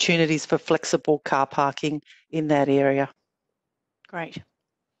more opportunities for flexible car parking in that area. Great.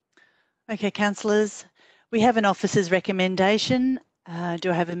 Okay, councillors, we have an officer's recommendation.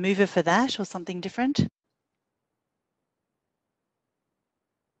 Do I have a mover for that or something different?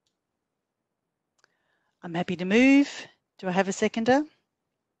 I'm happy to move. Do I have a seconder?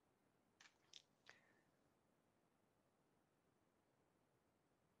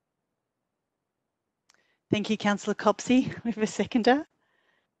 Thank you, Councillor Copsey. We have a seconder.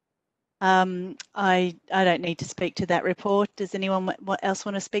 I don't need to speak to that report. Does anyone else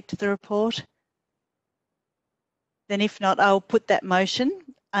want to speak to the report? Then if not, I'll put that motion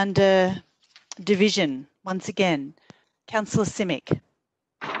under division once again. Councillor Simic.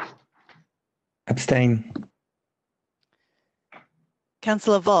 Abstain.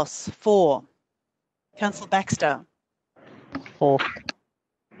 Councillor Voss, 4. Councillor Baxter. 4.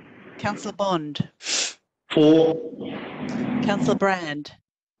 Councillor Bond. 4. Councillor Brand.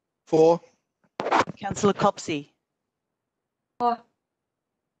 4. Councillor Copsey. 4.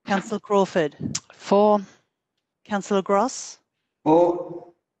 Councillor Crawford. 4. Councillor Gross.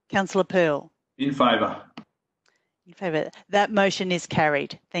 4. Councillor Pearl. In favour. In favour. That motion is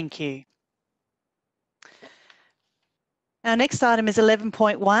carried. Thank you. Our next item is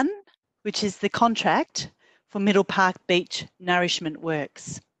 11.1, which is the contract for Middle Park Beach Nourishment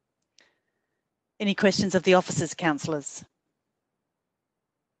Works. Any questions of the officers, councillors?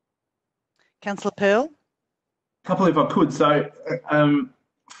 Councillor Pearl? A couple if I could. So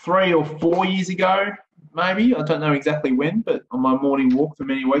 3 or 4 years ago, maybe, I don't know exactly when, but on my morning walk for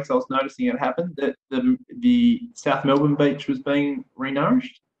many weeks, I was noticing it happened, that the South Melbourne beach was being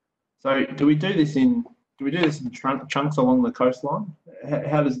renourished. So do we do this in chunks along the coastline?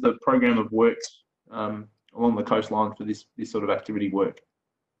 How does the program of works along the coastline for this sort of activity work?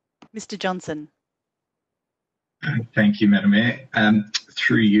 Mr. Johnson. Thank you, Madam Mayor.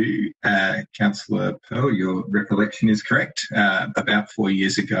 Through you, Councillor Pearl, your recollection is correct. About 4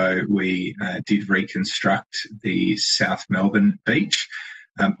 years ago, we did reconstruct the South Melbourne beach.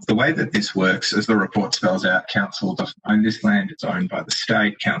 The way that this works, as the report spells out, Council doesn't own this land. It's owned by the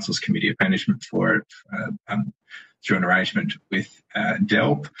state. Council's Committee of Management for it through an arrangement with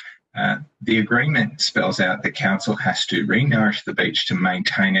DELB. The agreement spells out that Council has to renourish the beach to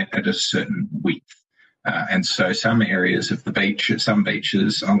maintain it at a certain width. And so some areas of the beach, some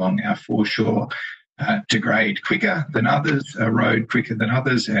beaches along our foreshore degrade quicker than others, erode quicker than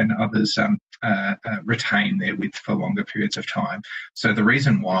others, and others retain their width for longer periods of time. So the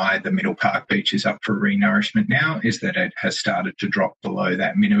reason why the Middle Park Beach is up for renourishment now is that it has started to drop below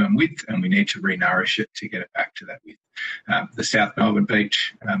that minimum width, and we need to renourish it to get it back to that width. The South Melbourne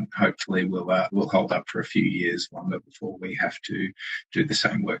Beach hopefully will hold up for a few years longer before we have to do the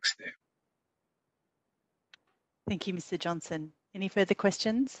same works there. Thank you, Mr. Johnson. Any further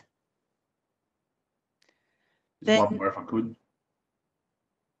questions? One more if I could.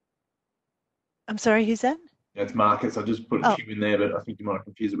 I'm sorry, who's that? Yeah, it's Marcus. I just put a Q in there, but I think you might have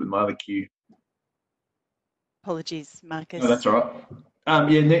confused it with my other Q. Apologies, Marcus. No, that's all right.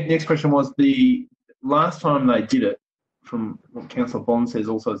 Yeah, next question was the last time they did it, from what Councillor Bond says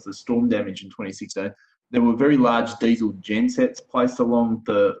also is the storm damage in 2016, there were very large diesel gensets placed along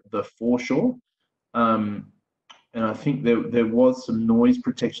the foreshore. And I think there was some noise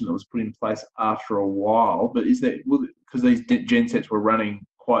protection that was put in place after a while, but because these gensets were running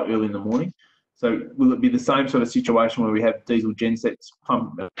quite early in the morning, so will it be the same sort of situation where we have diesel gensets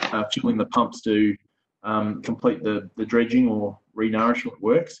fueling the pumps to complete the dredging or renourishment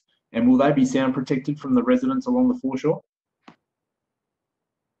works? And will they be sound protected from the residents along the foreshore?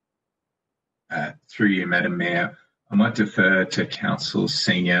 Through you, Madam Mayor, I might defer to Council's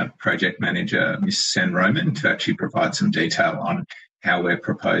Senior Project Manager, Ms. San Roman, to actually provide some detail on how we're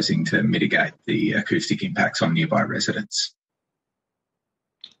proposing to mitigate the acoustic impacts on nearby residents.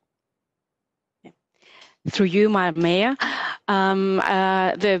 Through you, Madam Mayor,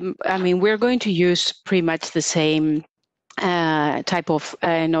 we're going to use pretty much the same type of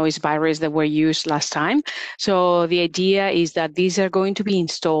noise barriers that were used last time. So the idea is that these are going to be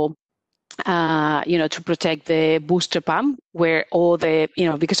installed to protect the booster pump where all the,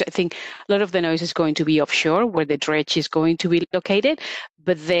 because I think a lot of the noise is going to be offshore where the dredge is going to be located,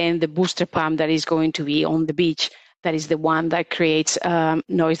 but then the booster pump that is going to be on the beach, that is the one that creates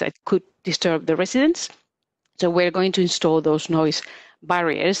noise that could disturb the residents. So we're going to install those noise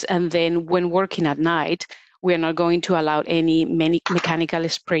barriers, and then when working at night, we're not going to allow any mechanical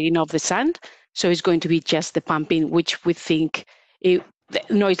spraying of the sand. So it's going to be just the pumping, which we think the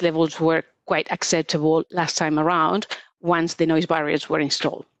noise levels were quite acceptable last time around once the noise barriers were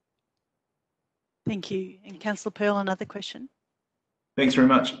installed. Thank you. And Councillor Pearl, another question? Thanks very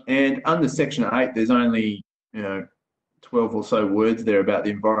much. And under section 8, there's only 12 or so words there about the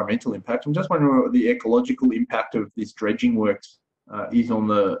environmental impact. I'm just wondering what the ecological impact of this dredging works is on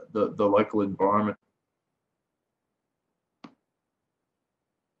the local environment.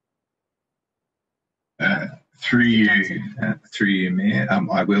 Through you, Mayor,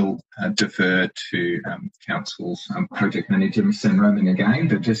 I will defer to Council's project manager, Ms. Roman, again,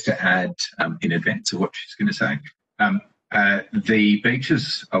 but just to add in advance of what she's going to say. The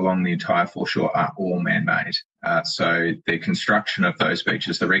beaches along the entire foreshore are all man-made. So the construction of those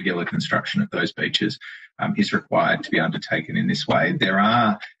beaches, the regular construction of those beaches is required to be undertaken in this way. There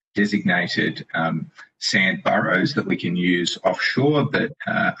are designated sand burrows that we can use offshore that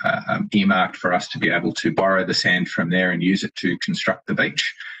are earmarked for us to be able to borrow the sand from there and use it to construct the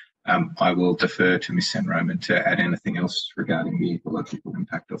beach. I will defer to Ms. Roman to add anything else regarding the ecological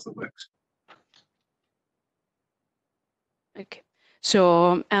impact of the works. Okay.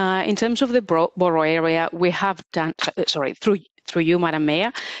 So in terms of the borrow area, we have done, sorry, through you, Madam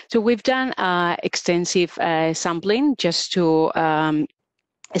Mayor. So we've done extensive sampling just to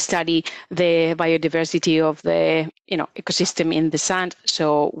study the biodiversity of the ecosystem in the sand.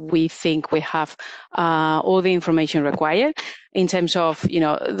 So we think we have all the information required in terms of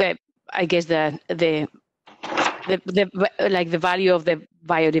the value of the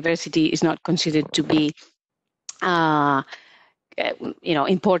biodiversity is not considered to be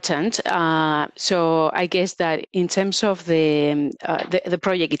important. So I guess that in terms of the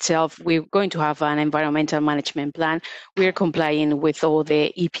project itself, we're going to have an environmental management plan. We're complying with all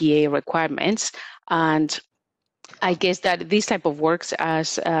the EPA requirements, and I guess that this type of works,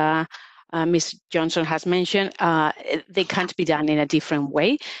 as Ms. Johnson has mentioned, they can't be done in a different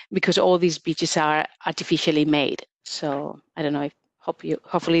way because all these beaches are artificially made. So I don't know if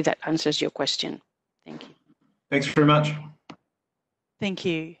hopefully that answers your question. Thank you. Thanks very much. Thank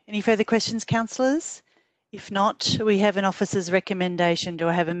you. Any further questions, councillors? If not, we have an officer's recommendation. Do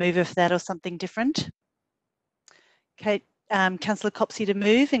I have a mover for that or something different? Okay, Councillor Copsey to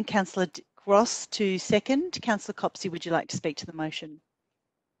move and Councillor Gross to second. Councillor Copsey, would you like to speak to the motion?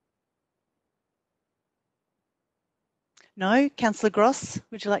 No? Councillor Gross,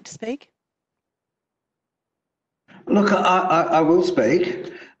 would you like to speak? Look, I will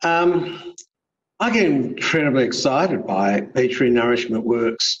speak. I get incredibly excited by beach renourishment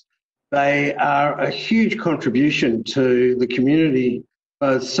works. They are a huge contribution to the community,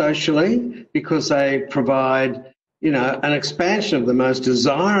 both socially, because they provide, an expansion of the most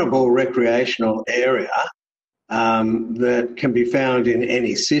desirable recreational area that can be found in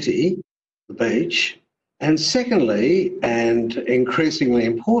any city, the beach. And secondly, and increasingly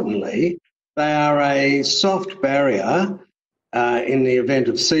importantly, they are a soft barrier in the event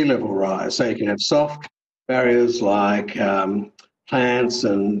of sea level rise. So you can have soft barriers like plants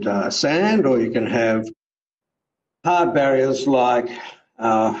and sand, or you can have hard barriers like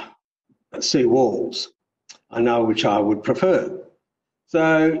sea walls. I know which I would prefer.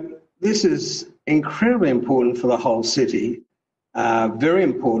 So this is incredibly important for the whole city, very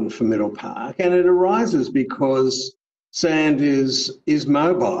important for Middle Park, and it arises because sand is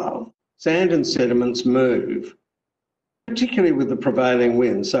mobile. Sand and sediments move, particularly with the prevailing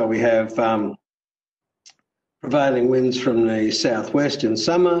winds. So we have prevailing winds from the southwest in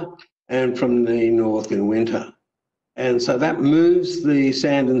summer and from the north in winter. And so that moves the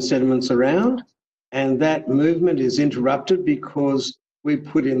sand and sediments around, and that movement is interrupted because we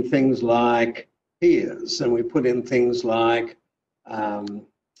put in things like piers and we put in things like the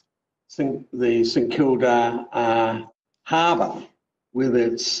St Kilda harbour with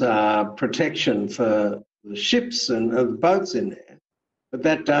its protection for the ships and the boats in there. But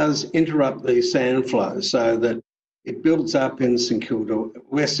that does interrupt the sand flow so that it builds up in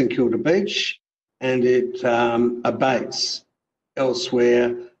West St Kilda Beach, and it abates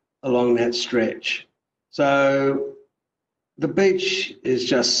elsewhere along that stretch. So the beach is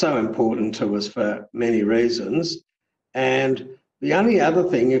just so important to us for many reasons. And the only other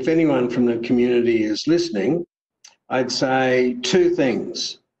thing, if anyone from the community is listening, I'd say two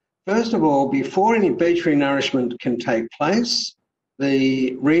things. First of all, before any beach renourishment can take place,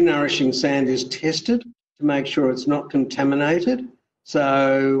 the renourishing sand is tested to make sure it's not contaminated.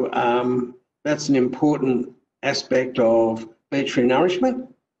 So that's an important aspect of beach renourishment.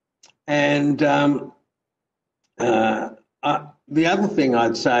 And the other thing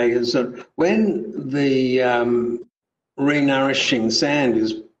I'd say is that when the renourishing sand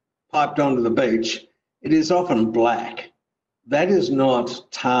is piped onto the beach, it is often black. That is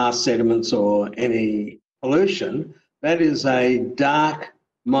not tar sediments or any pollution. That is a dark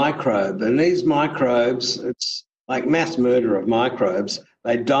microbe. And these microbes, it's like mass murder of microbes,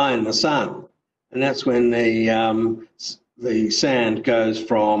 they die in the sun. And that's when the sand goes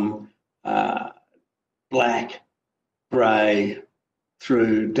from black, grey,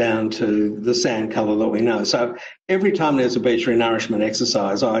 through down to the sand colour that we know. So every time there's a beach renourishment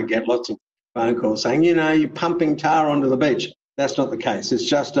exercise, I get lots of phone calls saying, you know, you're pumping tar onto the beach. That's not the case. It's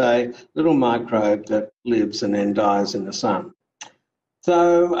just a little microbe that lives and then dies in the sun.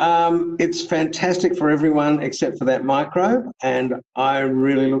 So it's fantastic for everyone except for that microbe, and I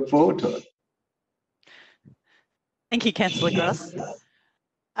really look forward to it. Thank you, Councillor Gross.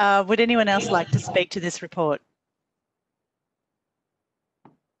 Would anyone else like to speak to this report?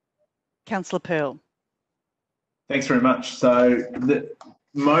 Councillor Pearl. Thanks very much. So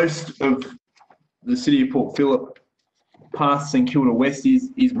most of the City of Port Phillip past St Kilda West is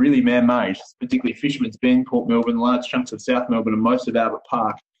really man-made, particularly Fishermans Bend, Port Melbourne, large chunks of South Melbourne and most of Albert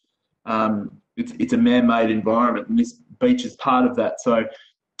Park. It's a man-made environment, and this beach is part of that. So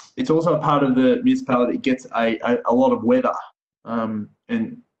it's also a part of the municipality that gets a lot of weather.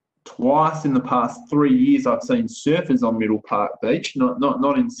 And twice in the past 3 years, I've seen surfers on Middle Park Beach, not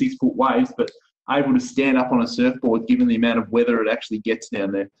in 6-foot waves, but able to stand up on a surfboard given the amount of weather it actually gets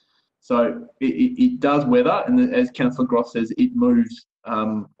down there. So it does weather, and as Councillor Gross says, it moves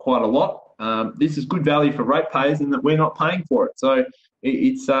quite a lot. This is good value for ratepayers in that we're not paying for it. So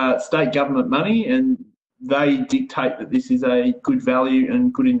it's state government money, and they dictate that this is a good value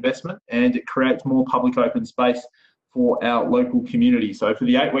and good investment, and it creates more public open space for our local community. So for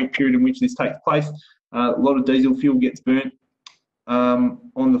the 8-week period in which this takes place, a lot of diesel fuel gets burnt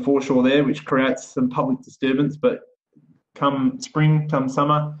on the foreshore there, which creates some public disturbance. But come spring, come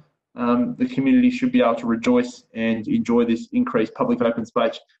summer, the community should be able to rejoice and enjoy this increased public open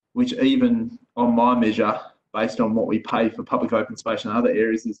space, which even on my measure, based on what we pay for public open space in other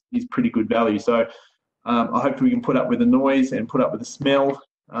areas, is pretty good value. So I hope we can put up with the noise and put up with the smell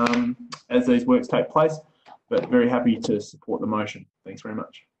as these works take place, but very happy to support the motion. Thanks very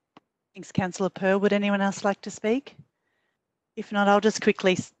much. Thanks, Councillor Pearl. Would anyone else like to speak? If not, I'll just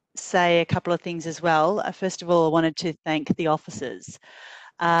quickly say a couple of things as well. First of all, I wanted to thank the officers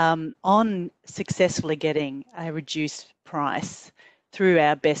on successfully getting a reduced price through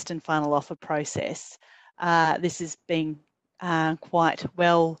our best and final offer process. This has been quite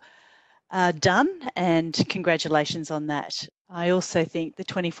well done, and congratulations on that. I also think the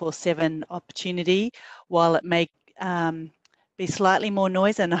 24/7 opportunity, while it may be slightly more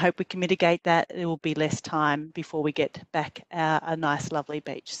noise, and I hope we can mitigate that, it will be less time before we get back a nice, lovely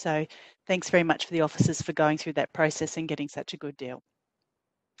beach. So thanks very much for the officers for going through that process and getting such a good deal.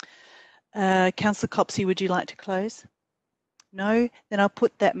 Councillor Copsey, would you like to close? No? Then I'll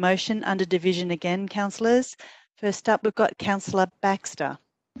put that motion under division again, councillors. First up, we've got Councillor Baxter.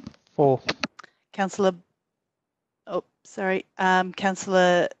 4. Councillor, oh, sorry,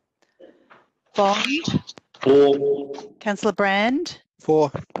 Councillor Bond. 4. Councillor Brand.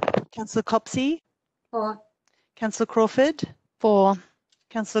 4. Councillor Copsey. 4. Councillor Crawford. 4.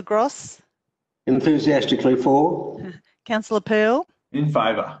 Councillor Gross. Enthusiastically 4. Councillor Pearl. In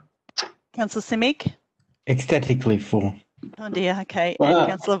favour. Councillor Simic. Ecstatically 4. Oh dear, okay. Wow. And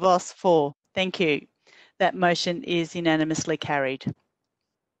Councillor Voss, 4. Thank you. That motion is unanimously carried.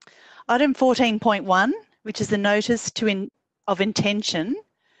 Item 14.1, which is the notice of intention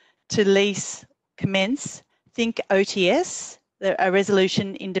to lease commence Think OTS, a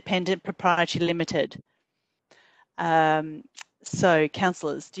resolution independent proprietary limited. So,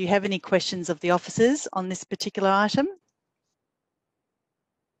 councillors, do you have any questions of the officers on this particular item?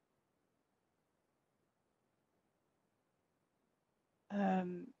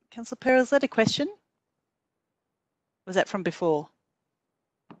 Councillor Pearl, is that a question? Was that from before?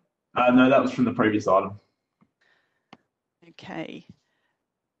 No, that was from the previous item. Okay.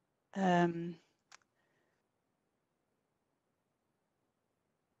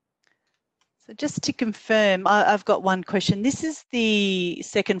 So just to confirm, I've got one question. This is the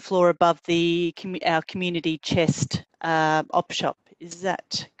second floor above our community chest op shop. Is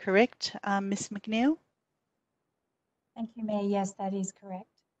that correct, Ms McNeil? Thank you, Mayor. Yes, that is correct.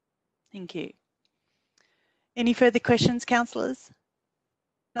 Thank you. Any further questions, councillors?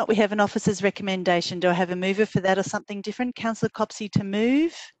 Not, we have an officer's recommendation. Do I have a mover for that or something different? Councillor Copsey to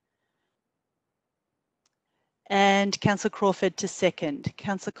move. And Councillor Crawford to second.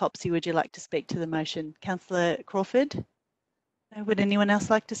 Councillor Copsey, would you like to speak to the motion? Councillor Crawford? No, would anyone else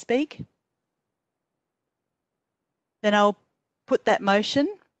like to speak? Then I'll put that motion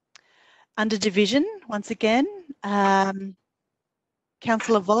under division once again.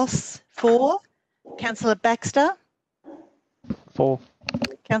 Councillor Voss, 4. Councillor Baxter? 4.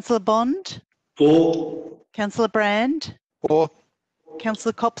 Councillor Bond? 4. Councillor Brand? For.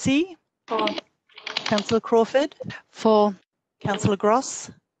 Councillor Copsey? For. Councillor Crawford? For. Councillor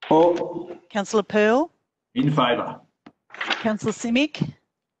Gross? For. Councillor Pearl? In favour. Councillor Simic?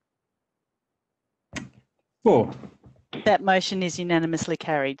 For. That motion is unanimously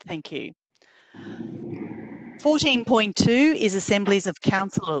carried. Thank you. 14.2 is Assemblies of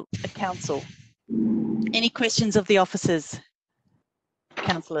Council. Any questions of the officers?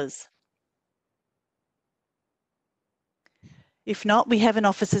 Councillors? If not, we have an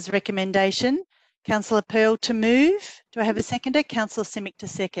officer's recommendation. Councillor Pearl to move. Do I have a seconder? Councillor Simic to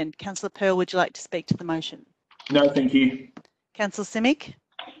second. Councillor Pearl, would you like to speak to the motion? No, thank you. Councillor Simic?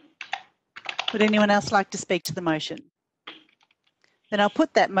 Would anyone else like to speak to the motion? Then I'll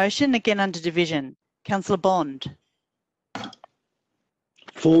put that motion again under division. Councillor Bond?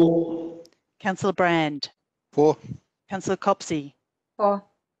 For. Councillor Brand? For. Councillor Copsey? For.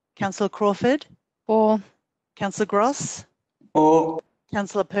 Councillor Crawford? For. Councillor Gross? For.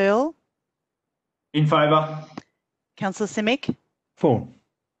 Councillor Pearl? In favour. Councillor Simic? For.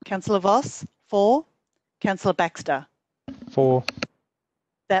 Councillor Voss? For. Councillor Baxter? For.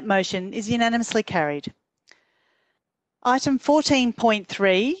 That motion is unanimously carried. Item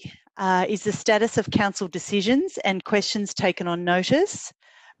 14.3 is the status of council decisions and questions taken on notice,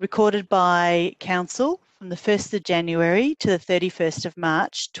 recorded by council from the 1st of January to the 31st of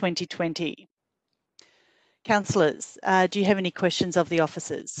March 2020. Councillors, do you have any questions of the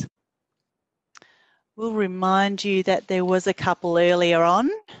officers? We'll remind you that there was a couple earlier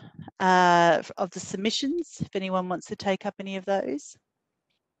on of the submissions, if anyone wants to take up any of those.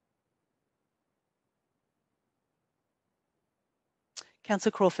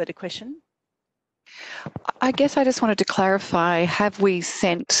 Councillor Crawford, a question? I guess I just wanted to clarify, have we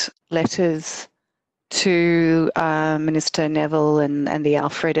sent letters to Minister Neville and the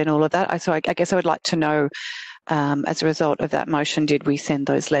Alfred and all of that? So I guess I would like to know, as a result of that motion, did we send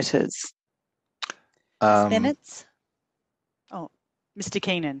those letters? Ms. Bennett? Oh, Mr.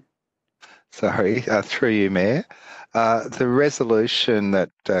 Keenan. Sorry, through you, Mayor. The resolution that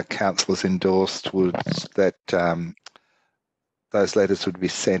council has endorsed was that those letters would be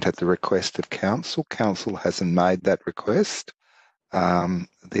sent at the request of council. Council hasn't made that request.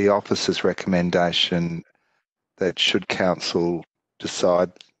 The officer's recommendation that should council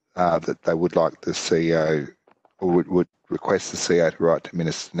decide that they would like the CEO or would request the CEO to write to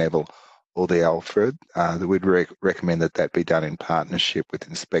Minister Neville or the Alfred, that we'd recommend that that be done in partnership with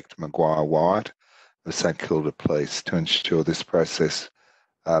Inspector Maguire-White of St Kilda Police to ensure this process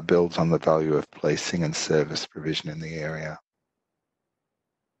builds on the value of policing and service provision in the area.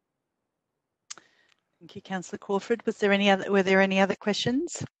 Thank you, Councillor Crawford. Were there any other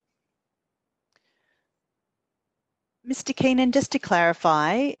questions? Mr. Keenan, just to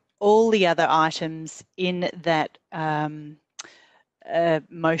clarify, all the other items in that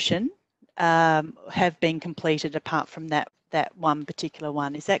motion have been completed apart from that one particular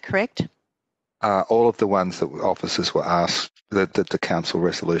one. Is that correct? All of the ones that officers were asked, that the council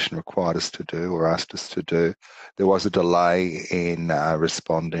resolution required us to do or asked us to do. There was a delay in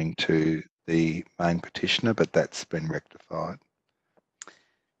responding to the main petitioner, but that's been rectified.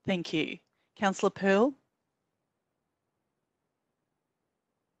 Thank you. Councillor Pearl.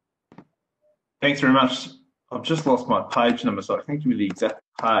 Thanks very much. I've just lost my page number, so I can give you the exact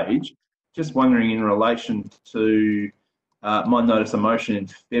page. Just wondering in relation to my notice of motion in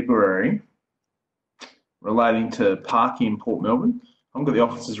February relating to parking in Port Melbourne. I haven't got the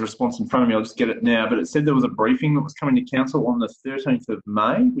officer's response in front of me, I'll just get it now, but it said there was a briefing that was coming to council on the 13th of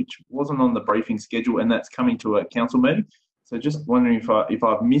May, which wasn't on the briefing schedule, and that's coming to a council meeting. So just wondering if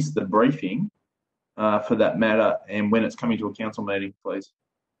I've missed the briefing for that matter and when it's coming to a council meeting, please.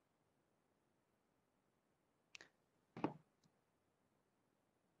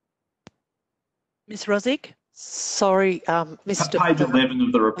 Ms. Rosick? Sorry, Mr. Page 11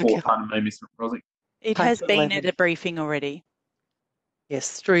 of the report, Okay. pardon me, Ms. Rosick. It Page has been 11. at a briefing already.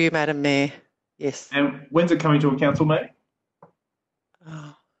 Yes, through you, Madam Mayor. Yes. And when's it coming to a council meeting?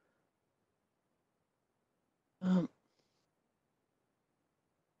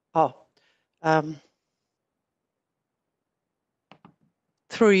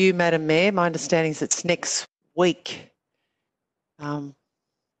 Through you, Madam Mayor, my understanding is it's next week.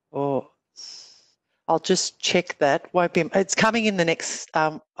 Or I'll just check that. Won't be. It's coming in the next,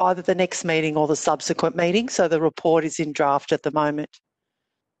 either the next meeting or the subsequent meeting. So the report is in draft at the moment.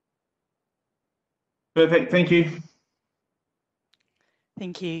 Perfect, thank you.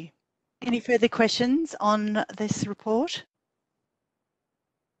 Thank you. Any further questions on this report?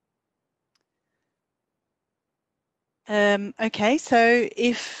 Okay, so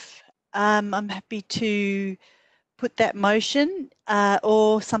if I'm happy to put that motion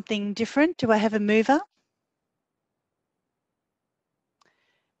or something different. Do I have a mover?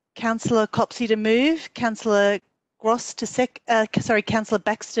 Councillor Copsey to move. Councillor Gross to Councillor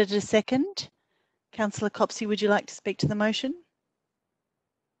Baxter to second. Councillor Copsey, would you like to speak to the motion?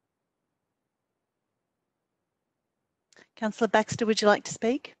 Councillor Baxter, would you like to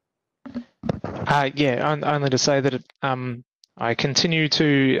speak? Yeah, only to say that I continue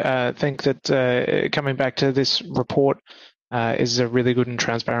to think that coming back to this report is a really good and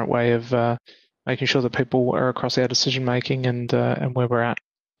transparent way of making sure that people are across our decision making and where we're at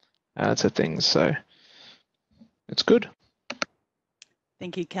to things. So it's good.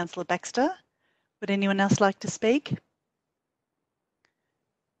 Thank you, Councillor Baxter. Would anyone else like to speak?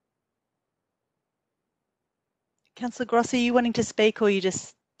 Councillor Gross, are you wanting to speak or you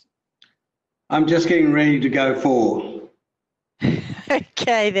just... I'm just getting ready to go for.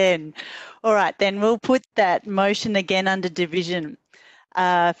 Okay then. All right, then we'll put that motion again under division.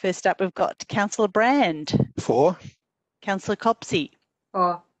 First up, we've got Councillor Brand. For. Councillor Copsey.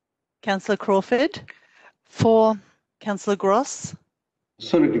 For. Councillor Crawford. For. Councillor Gross.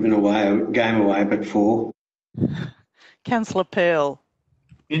 Sort of giving away game away, but for. Councillor Pearl.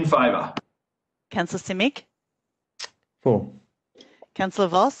 In favour. Councillor Simic. For. Councillor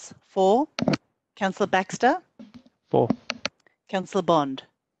Voss. For. Councillor Baxter. For. Councillor Bond.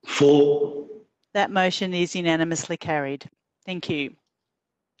 For. That motion is unanimously carried. Thank you.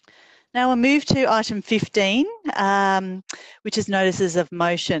 Now we'll move to item 15, which is notices of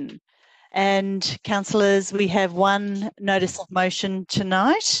motion. And councillors, we have one notice of motion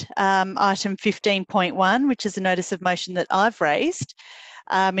tonight, item 15.1, which is a notice of motion that I've raised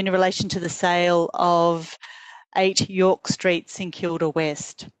in relation to the sale of 8 York Street, St Kilda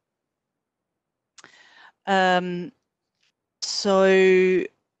West. So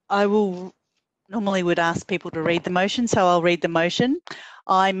I will normally would ask people to read the motion, so I'll read the motion.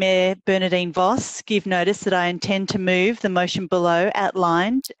 I, Mayor Bernadene Voss, give notice that I intend to move the motion below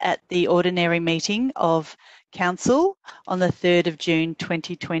outlined at the ordinary meeting of Council on the 3rd of June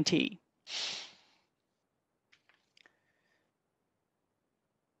 2020.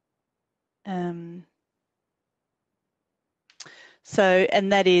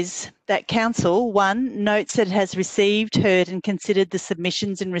 And that is that Council, 1, notes that it has received, heard and considered the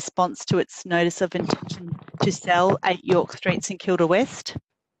submissions in response to its notice of intention to sell 8 York Street, St Kilda West.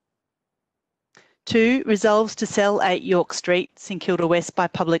 2, resolves to sell 8 York Street, St Kilda West by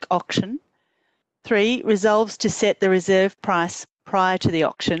public auction. 3, resolves to set the reserve price prior to the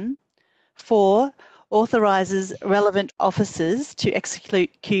auction. 4, authorises relevant officers to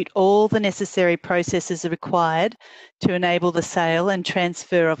execute all the necessary processes required to enable the sale and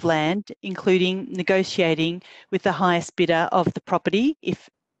transfer of land, including negotiating with the highest bidder of the property if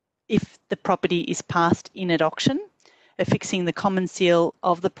the property is passed in at auction, affixing the common seal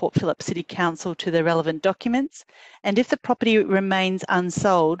of the Port Phillip City Council to the relevant documents, and if the property remains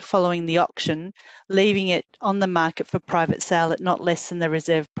unsold following the auction, leaving it on the market for private sale at not less than the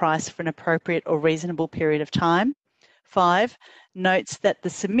reserve price for an appropriate or reasonable period of time. 5, notes that the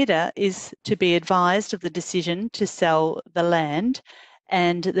submitter is to be advised of the decision to sell the land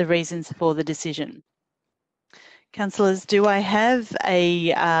and the reasons for the decision. Councillors, do I have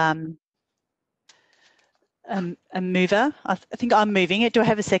a mover? I think I'm moving it. Do I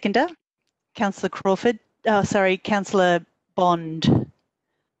have a seconder? Councillor Crawford. Oh, sorry, Councillor Bond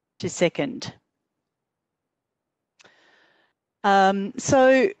to second.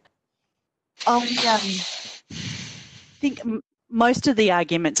 So I think most of the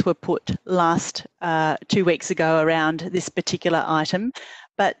arguments were put last 2 weeks ago around this particular item,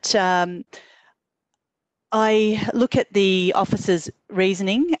 but I look at the officer's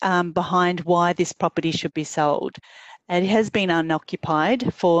reasoning behind why this property should be sold. And it has been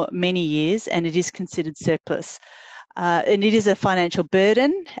unoccupied for many years and it is considered surplus. And it is a financial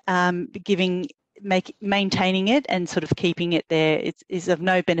burden, maintaining it and sort of keeping it there is of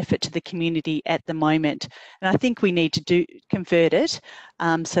no benefit to the community at the moment. And I think we need to convert it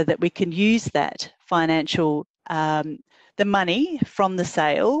so that we can use that financial, the money from the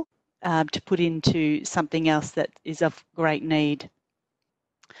sale to put into something else that is of great need.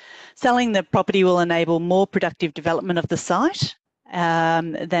 Selling the property will enable more productive development of the site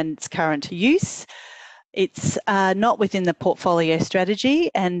than its current use. It's not within the portfolio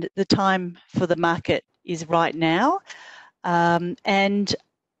strategy and the time for the market is right now. You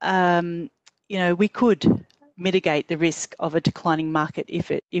know, we could mitigate the risk of a declining market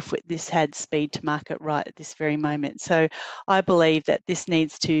if this had speed to market right at this very moment. So I believe that this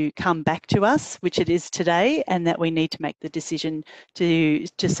needs to come back to us, which it is today, and that we need to make the decision to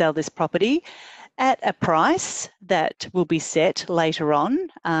sell this property at a price that will be set later on,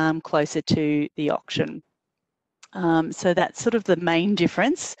 closer to the auction. So that's sort of the main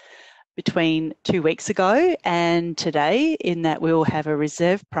difference between 2 weeks ago and today, in that we will have a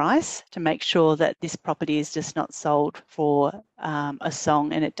reserve price to make sure that this property is just not sold for a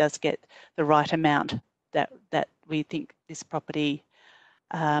song, and it does get the right amount that we think this property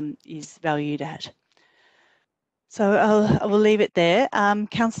is valued at. So I will leave it there.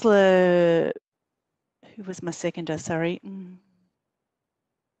 Councillor, who was my seconder? Sorry.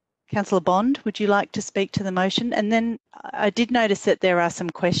 Councillor Bond, would you like to speak to the motion? And then I did notice that there are some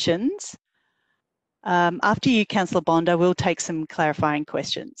questions. After you, Councillor Bond, I will take some clarifying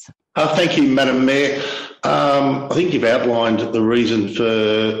questions. Thank you, Madam Mayor. I think you've outlined the reason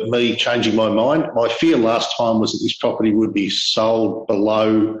for me changing my mind. My fear last time was that this property would be sold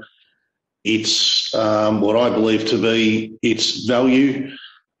below its what I believe to be its value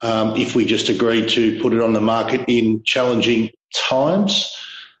if we just agreed to put it on the market in challenging times.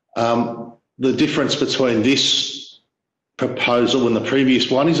 The difference between this proposal and the previous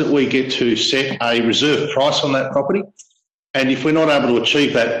one is that we get to set a reserve price on that property, and if we're not able to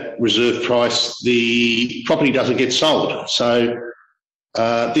achieve that reserve price, the property doesn't get sold. So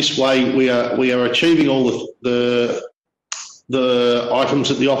this way we are achieving all the items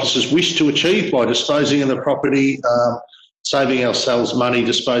that the officers wish to achieve by disposing of the property, saving ourselves money,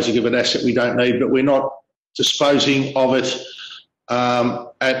 disposing of an asset we don't need, but we're not disposing of it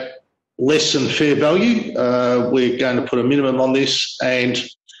at less than fair value. We're going to put a minimum on this, and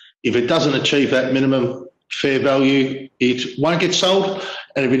if it doesn't achieve that minimum fair value, it won't get sold.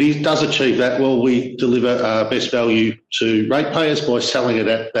 And if it does achieve that, well, we deliver best value to ratepayers by selling it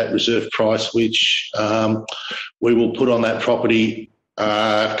at that reserve price, which we will put on that property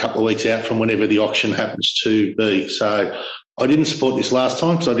a couple of weeks out from whenever the auction happens to be. So I didn't support this last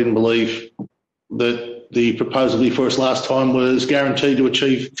time because I didn't believe that the proposal before us last time was guaranteed to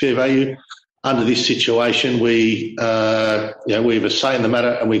achieve fair value. Under this situation, we have a say in the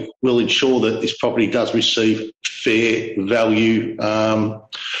matter, and we will ensure that this property does receive fair value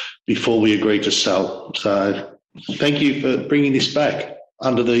before we agree to sell. So thank you for bringing this back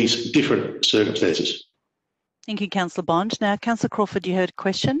under these different circumstances. Thank you, Councillor Bond. Now, Councillor Crawford, you heard a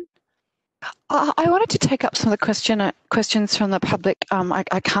question? I wanted to take up some of the questions from the public.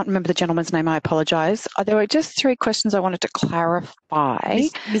 I can't remember the gentleman's name. I apologise. There were just 3 questions I wanted to clarify.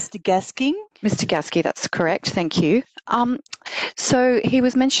 Mr. Gasking? Mr. Gasky, that's correct. Thank you. So he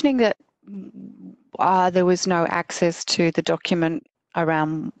was mentioning that there was no access to the document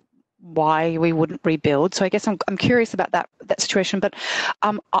around why we wouldn't rebuild. So I guess I'm curious about that situation. But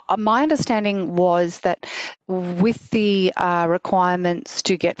my understanding was that with the requirements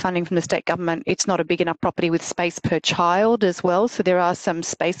to get funding from the state government, it's not a big enough property with space per child as well. So there are some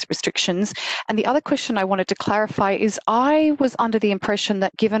space restrictions. And the other question I wanted to clarify is I was under the impression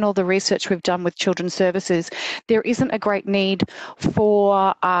that given all the research we've done with children's services, there isn't a great need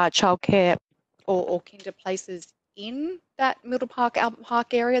for childcare or kinder places in that Middle Park, Albert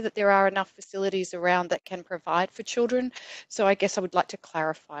Park area, that there are enough facilities around that can provide for children. So I guess I would like to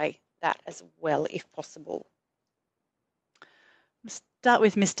clarify that as well, if possible. Start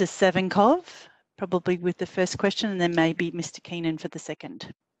with Mr. Savinkov, probably with the first question, and then maybe Mr. Keenan for the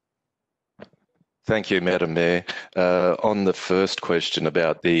second. Thank you, Madam Mayor. On the first question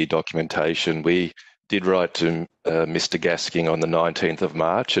about the documentation, we did write to Mr. Gasking on the 19th of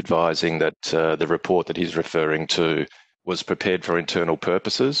March advising that the report that he's referring to was prepared for internal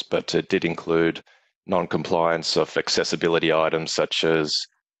purposes, but it did include non-compliance of accessibility items such as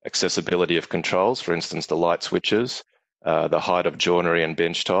accessibility of controls, for instance, the light switches, the height of joinery and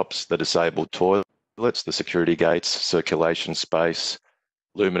bench tops, the disabled toilets, the security gates, circulation space,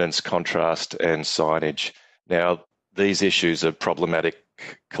 luminance, contrast, and signage. Now, these issues are problematic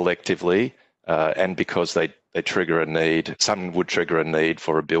collectively, and because they trigger a need, some would trigger a need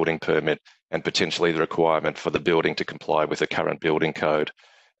for a building permit and potentially the requirement for the building to comply with the current building code.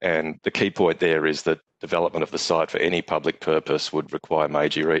 And the key point there is that development of the site for any public purpose would require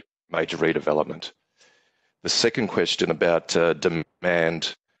major redevelopment. The second question about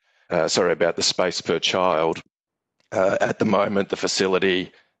about the space per child. At the moment, the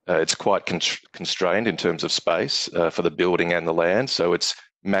facility, it's quite constrained in terms of space for the building and the land, so its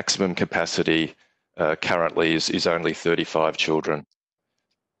maximum capacity currently is only 35 children.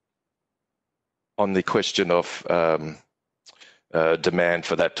 On the question of demand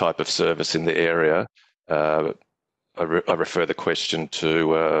for that type of service in the area, I refer the question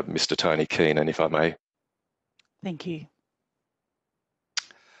to Mr. Tony Keenan, if I may. Thank you.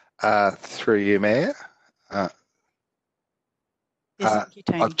 Through you, Mayor. Thank you,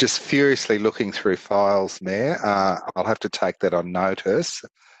 Tony. I'm just furiously looking through files, Mayor. I'll have to take that on notice.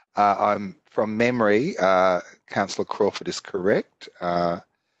 I'm from memory, Councillor Crawford is correct that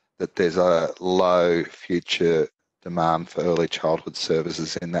there's a low future demand for early childhood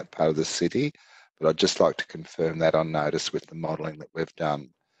services in that part of the city, but I'd just like to confirm that on notice with the modelling that we've done.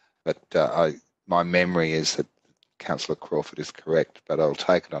 But my memory is that Councillor Crawford is correct, but I'll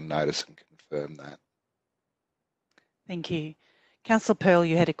take it on notice and confirm that. Thank you. Councillor Pearl,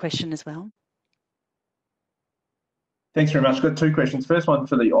 you had a question as well. Thanks very much. I've got two questions. First one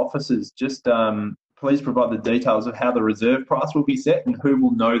for the officers. Just please provide the details of how the reserve price will be set and who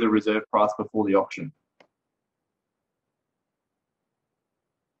will know the reserve price before the auction.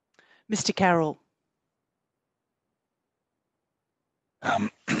 Mr. Carroll.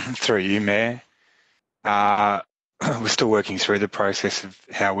 Through you, Mayor. We're still working through the process of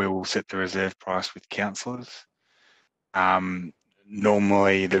how we will set the reserve price with councillors.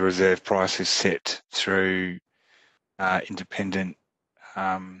 Normally, the reserve price is set through independent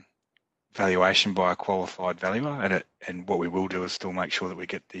valuation by a qualified valuer, and what we will do is still make sure that we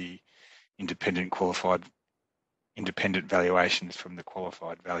get the independent valuations from the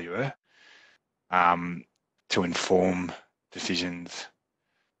qualified valuer to inform decisions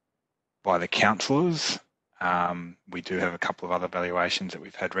by the councillors. We do have a couple of other valuations that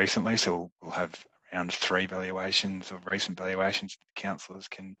we've had recently, so we'll have around 3 valuations of recent valuations that the councillors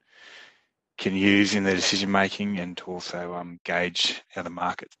can use in their decision making, and to also gauge how the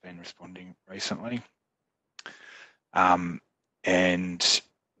market's been responding recently. And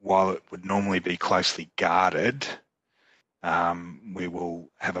while it would normally be closely guarded, we will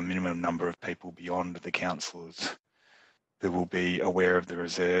have a minimum number of people beyond the councillors who will be aware of the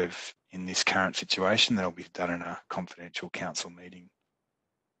reserve in this current situation. That'll be done in a confidential council meeting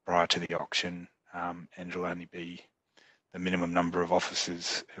prior to the auction, and it'll only be the minimum number of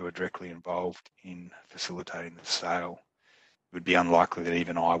officers who are directly involved in facilitating the sale. It would be unlikely that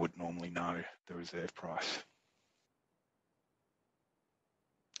even I would normally know the reserve price.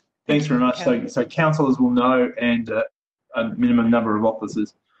 Thanks very much. So councillors will know, and a minimum number of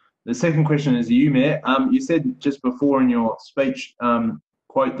officers. The second question is you, Mayor. You said just before in your speech,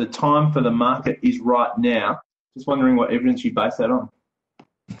 quote, "The time for the market is right now." Just wondering what evidence you base that on.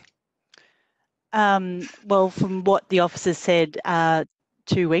 Well, from what the officer said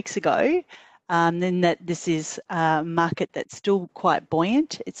 2 weeks ago, then that this is a market that's still quite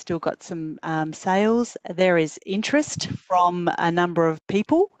buoyant. It's still got some sales. There is interest from a number of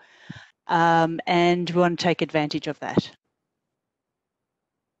people, and we want to take advantage of that.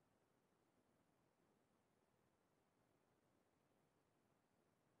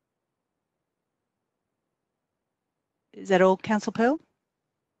 Is that all, Councillor Pearl?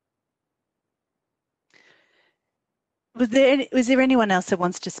 Was there anyone else that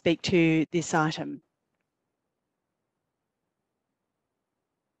wants to speak to this item?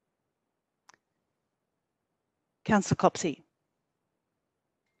 Councillor Copsey.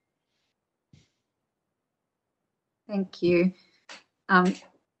 Thank you.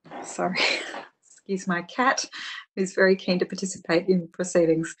 Sorry, excuse my cat, who's very keen to participate in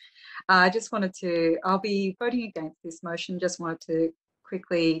proceedings. I just wanted to, I'll be voting against this motion, just wanted to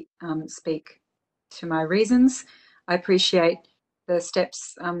quickly speak to my reasons. I appreciate the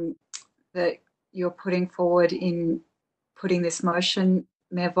steps that you're putting forward in putting this motion,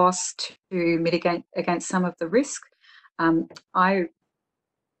 Mayor Voss, to mitigate against some of the risk. I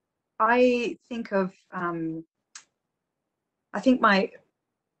think of, I think my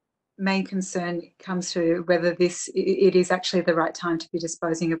main concern comes to whether it is actually the right time to be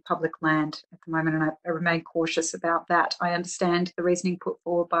disposing of public land at the moment, and I remain cautious about that. I understand the reasoning put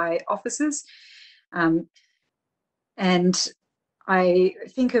forward by officers, and I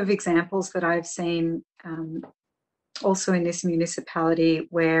think of examples that I've seen also in this municipality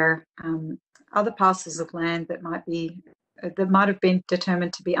where other parcels of land that might have been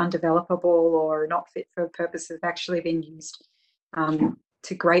determined to be undevelopable or not fit for purpose have actually been used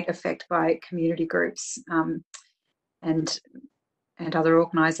to great effect by community groups and other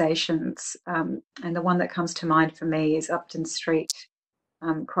organisations. And the one that comes to mind for me is Upton Street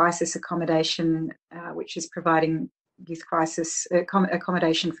crisis accommodation, which is providing youth crisis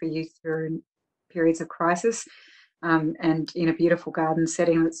accommodation for youth during periods of crisis, and in a beautiful garden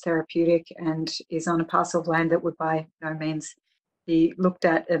setting that's therapeutic and is on a parcel of land that would by no means be looked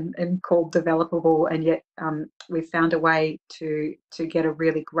at and called developable, and yet we've found a way to get a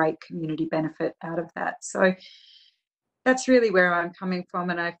really great community benefit out of that. So that's really where I'm coming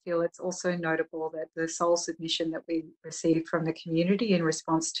from, and I feel it's also notable that the sole submission that we received from the community in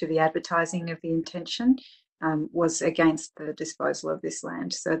response to the advertising of the intention was against the disposal of this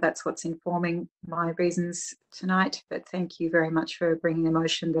land. So that's what's informing my reasons tonight, but thank you very much for bringing a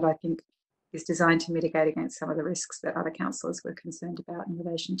motion that I think is designed to mitigate against some of the risks that other councillors were concerned about in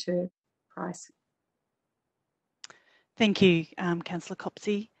relation to price. Thank you, Councillor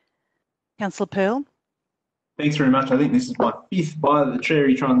Copsey. Councillor Pearl. Thanks very much. I think this is my 5th bite of the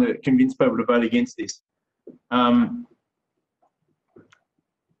cherry trying to convince people to vote against this. I'm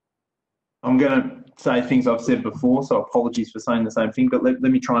going to say things I've said before, so apologies for saying the same thing, but let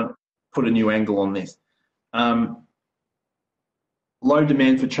me try and put a new angle on this. Low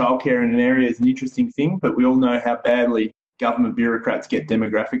demand for childcare in an area is an interesting thing, but we all know how badly government bureaucrats get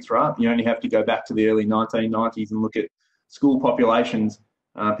demographics right. You only have to go back to the early 1990s and look at school populations,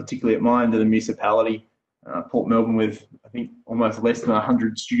 particularly at my end of the municipality, Port Melbourne, with I think almost less than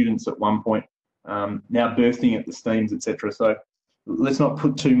 100 students at one point, now bursting at the seams, etc. So let's not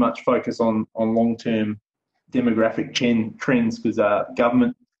put too much focus on long-term demographic trends, because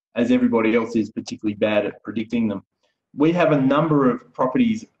government, as everybody else, is particularly bad at predicting them. We have a number of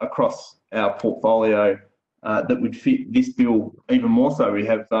properties across our portfolio that would fit this bill even more so. We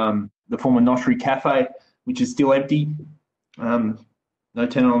have the former Noshery Cafe, which is still empty. No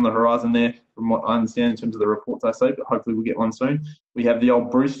tenant on the horizon there, from what I understand in terms of the reports I see, but hopefully we'll get one soon. We have the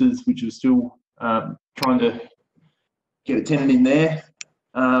old Brewsters, which is still trying to get a tenant in there.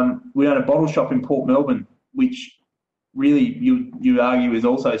 We own a bottle shop in Port Melbourne, which really you argue is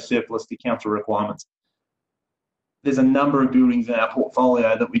also surplus to council requirements. There's a number of buildings in our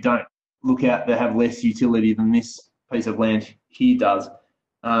portfolio that we don't look at that have less utility than this piece of land here does,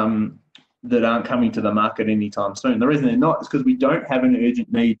 that aren't coming to the market anytime soon. The reason they're not is because we don't have an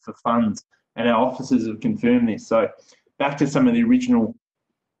urgent need for funds, and our officers have confirmed this. So back to some of the original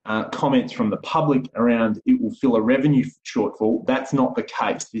comments from the public around it will fill a revenue shortfall. That's not the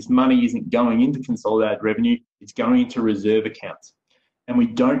case. This money isn't going into consolidated revenue, it's going into reserve accounts. And we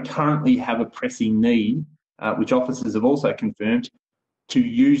don't currently have a pressing need, which officers have also confirmed, to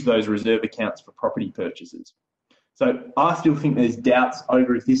use those reserve accounts for property purchases. So I still think there's doubts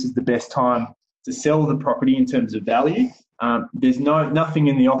over if this is the best time to sell the property in terms of value. There's nothing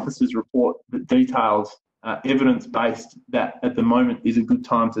in the officer's report that details evidence-based that at the moment is a good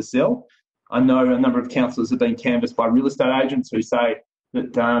time to sell. I know a number of councillors have been canvassed by real estate agents who say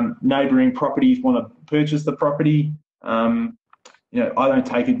that neighbouring properties want to purchase the property. I don't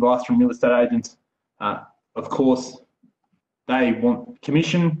take advice from real estate agents. Of course, they want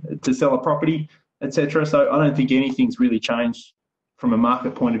commission to sell a property, etc. So I don't think anything's really changed from a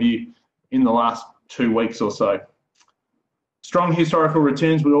market point of view in the last 2 weeks or so. Strong historical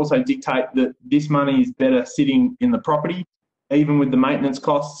returns would also dictate that this money is better sitting in the property, even with the maintenance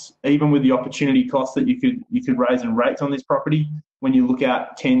costs, even with the opportunity costs that you could raise in rates on this property when you look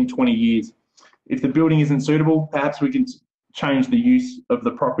out 10, 20 years. If the building isn't suitable, perhaps we can change the use of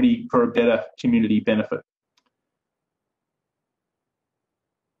the property for a better community benefit.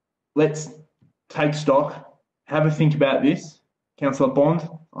 Let's take stock, have a think about this. Councillor Bond,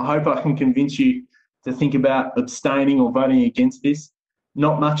 I hope I can convince you to think about abstaining or voting against this.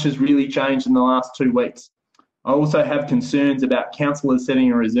 Not much has really changed in the last 2 weeks. I also have concerns about councillors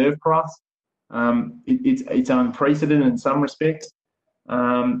setting a reserve price. It's unprecedented in some respects.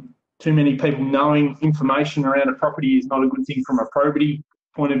 Too many people knowing information around a property is not a good thing from a probity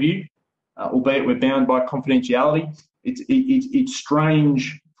point of view, albeit we're bound by confidentiality. It's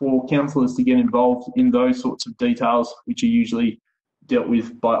strange for councillors to get involved in those sorts of details, which are usually dealt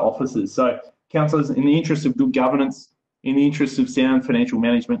with by officers. So councillors, in the interest of good governance, in the interest of sound financial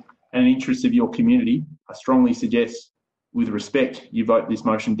management, and in the interest of your community, I strongly suggest, with respect, you vote this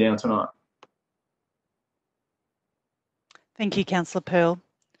motion down tonight. Thank you, Councillor Pearl.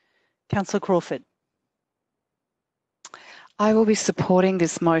 Councillor Crawford. I will be supporting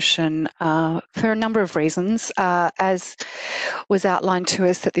this motion for a number of reasons. As was outlined to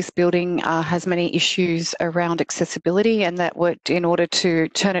us, that this building has many issues around accessibility, and that would, in order to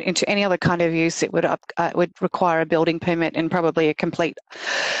turn it into any other kind of use, it would require a building permit and probably a complete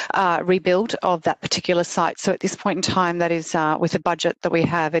rebuild of that particular site. So at this point in time, that is with the budget that we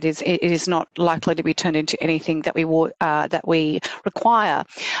have, it is not likely to be turned into anything that we require.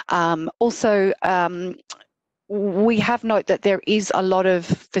 Also, we have note that there is a lot of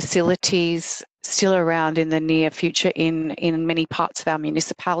facilities still around in the near future in many parts of our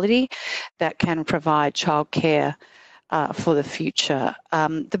municipality that can provide childcare for the future.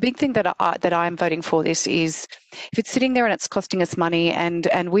 The big thing that I'm voting for this is if it's sitting there and it's costing us money,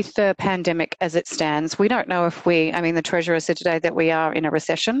 and with the pandemic as it stands, we don't know if the Treasurer said today that we are in a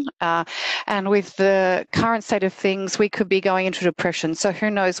recession, and with the current state of things, we could be going into depression. So who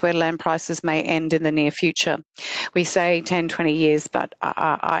knows where land prices may end in the near future. We say 10, 20 years, but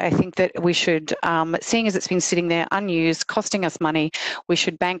I think that we should, seeing as it's been sitting there unused, costing us money, we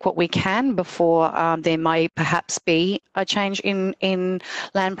should bank what we can before there may perhaps be a change in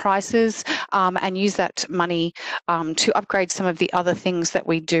land prices, and use that money to upgrade some of the other things that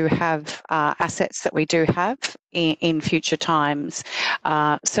we do have, assets that we do have in future times.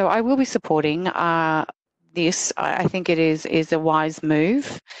 So I will be supporting this. I think it is a wise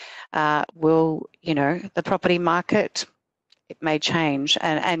move. The property market, it may change,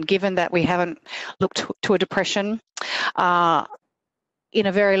 and given that we haven't looked to a depression in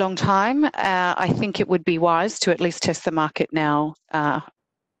a very long time, I think it would be wise to at least test the market now,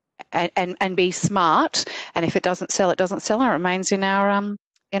 and be smart. And if it doesn't sell, it doesn't sell, and it remains in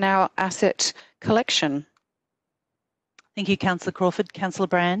our asset collection. Thank you, Councillor Crawford. Councillor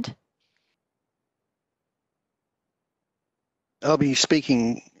Brand. I'll be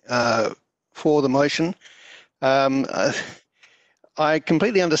speaking for the motion. I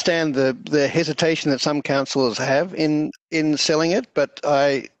completely understand the hesitation that some councillors have in selling it, but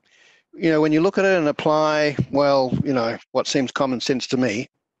when you look at it and apply, what seems common sense to me,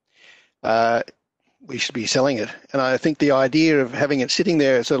 we should be selling it. And I think the idea of having it sitting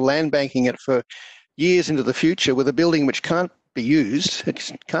there, sort of land banking it for years into the future with a building which can't be used,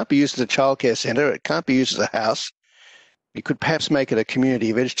 it can't be used as a childcare centre, it can't be used as a house. You could perhaps make it a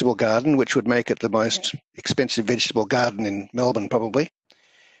community vegetable garden, which would make it the most expensive vegetable garden in Melbourne, probably.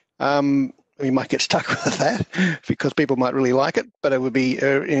 We might get stuck with that because people might really like it, but it would be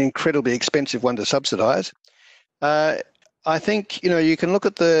an incredibly expensive one to subsidise. I think, you can look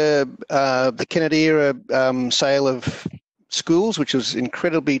at the Kennedy era sale of schools, which was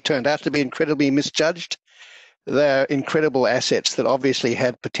turned out to be incredibly misjudged. They're incredible assets that obviously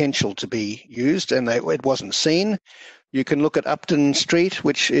had potential to be used, and it wasn't seen. You can look at Upton Street,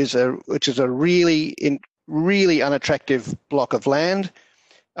 which is a really unattractive block of land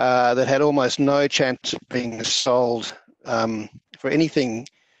that had almost no chance of being sold for anything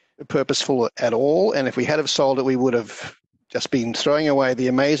purposeful at all. And if we had have sold it, we would have just been throwing away the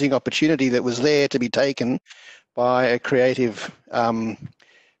amazing opportunity that was there to be taken by a creative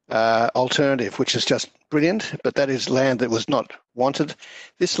alternative, which is just brilliant. But that is land that was not wanted.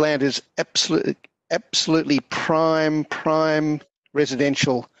 This land is absolutely prime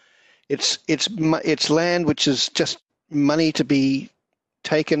residential. It's land which is just money to be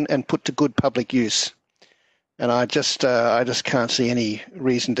taken and put to good public use. And I just can't see any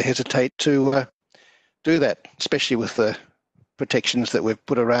reason to hesitate to do that, especially with the protections that we've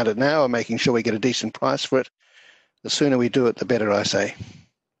put around it now and making sure we get a decent price for it. The sooner we do it, the better, I say.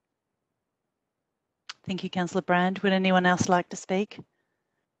 Thank you, Councillor Brand. Would anyone else like to speak?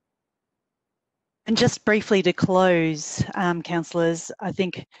 And just briefly to close, councillors, I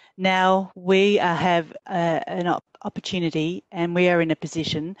think now we have an opportunity and we are in a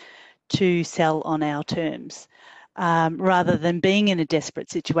position to sell on our terms, rather than being in a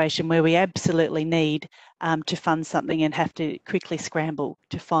desperate situation where we absolutely need to fund something and have to quickly scramble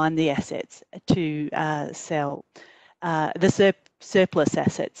to find the assets to sell the surplus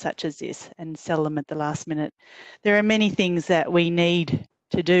assets such as this and sell them at the last minute. There are many things that we need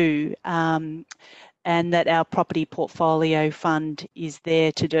to do, and that our property portfolio fund is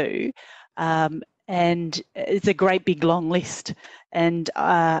there to do. And it's a great big long list. And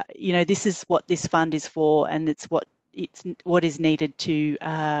this is what this fund is for, and it's what is needed to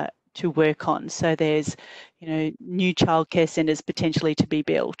work on. So there's new childcare centres potentially to be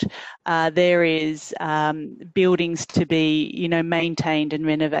built. There is buildings to be maintained and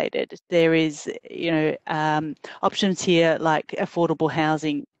renovated. There is options here like affordable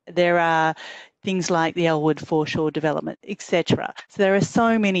housing. There are things like the Elwood Foreshore development, etc. So there are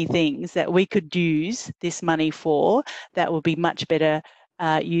so many things that we could use this money for that would be much better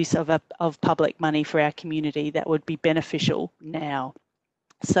use of public money for our community that would be beneficial now.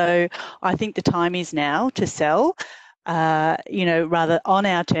 So I think the time is now to sell, rather on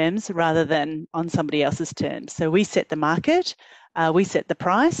our terms rather than on somebody else's terms. So we set the market, we set the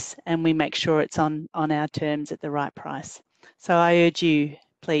price, and we make sure it's on our terms at the right price. So I urge you,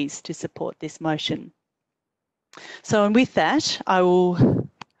 please, to support this motion. So, and with that, I will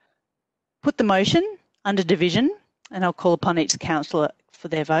put the motion under division, and I'll call upon each councillor for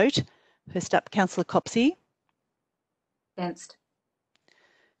their vote. First up, Councillor Copsey. Against.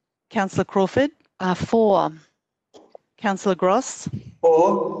 Councillor Crawford. For. Councillor Gross?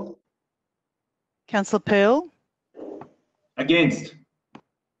 For. Councillor Pearl? Against.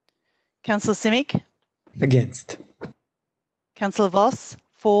 Councillor Simic? Against. Councillor Voss?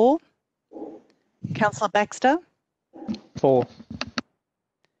 For. Councillor Baxter? For.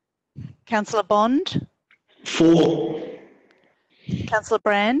 Councillor Bond? For. Councillor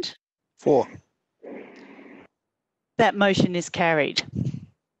Brand? For. That motion is carried.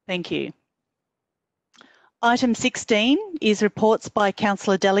 Thank you. Item 16 is reports by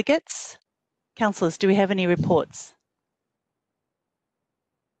councillor delegates. Councillors, do we have any reports?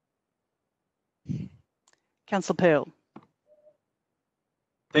 Councillor Pearl.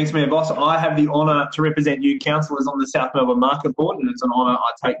 Thanks, Mayor Voss. I have the honour to represent you councillors on the South Melbourne Market Board, and it's an honour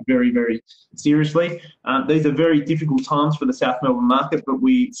I take very, very seriously. These are very difficult times for the South Melbourne market, but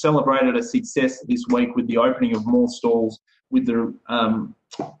we celebrated a success this week with the opening of more stalls, with the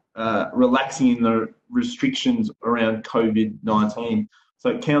relaxing in the restrictions around COVID-19.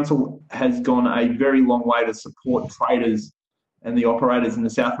 So council has gone a very long way to support traders and the operators in the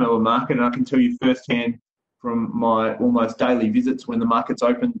South Melbourne market, and I can tell you firsthand from my almost daily visits when the market's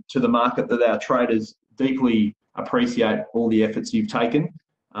open to the market that our traders deeply appreciate all the efforts you've taken,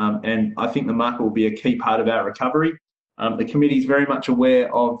 and I think the market will be a key part of our recovery. The committee is very much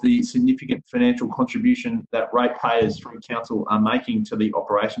aware of the significant financial contribution that ratepayers through council are making to the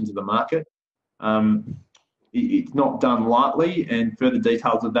operations of the market. It's not done lightly, and further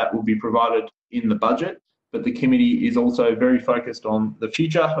details of that will be provided in the budget. But the committee is also very focused on the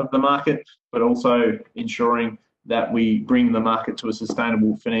future of the market, but also ensuring that we bring the market to a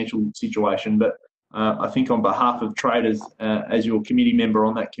sustainable financial situation. But I think on behalf of traders, as your committee member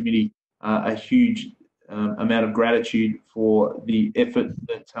on that committee, a huge amount of gratitude for the effort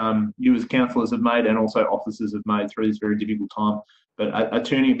that you as councillors have made and also officers have made through this very difficult time. But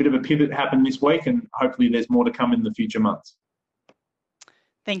a bit of a pivot happened this week, and hopefully there's more to come in the future months.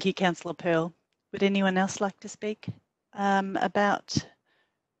 Thank you, Councillor Pearl. Would anyone else like to speak about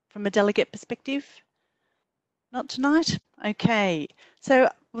from a delegate perspective? Not tonight? Okay, so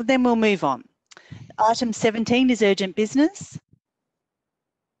then we'll move on. Item 17 is urgent business.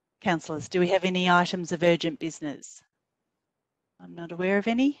 Councillors, do we have any items of urgent business? I'm not aware of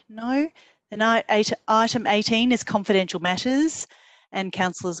any, no. Then item 18 is confidential matters, and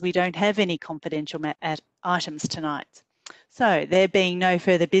councillors, we don't have any confidential items tonight. So there being no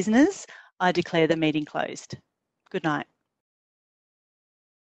further business, I declare the meeting closed. Good night.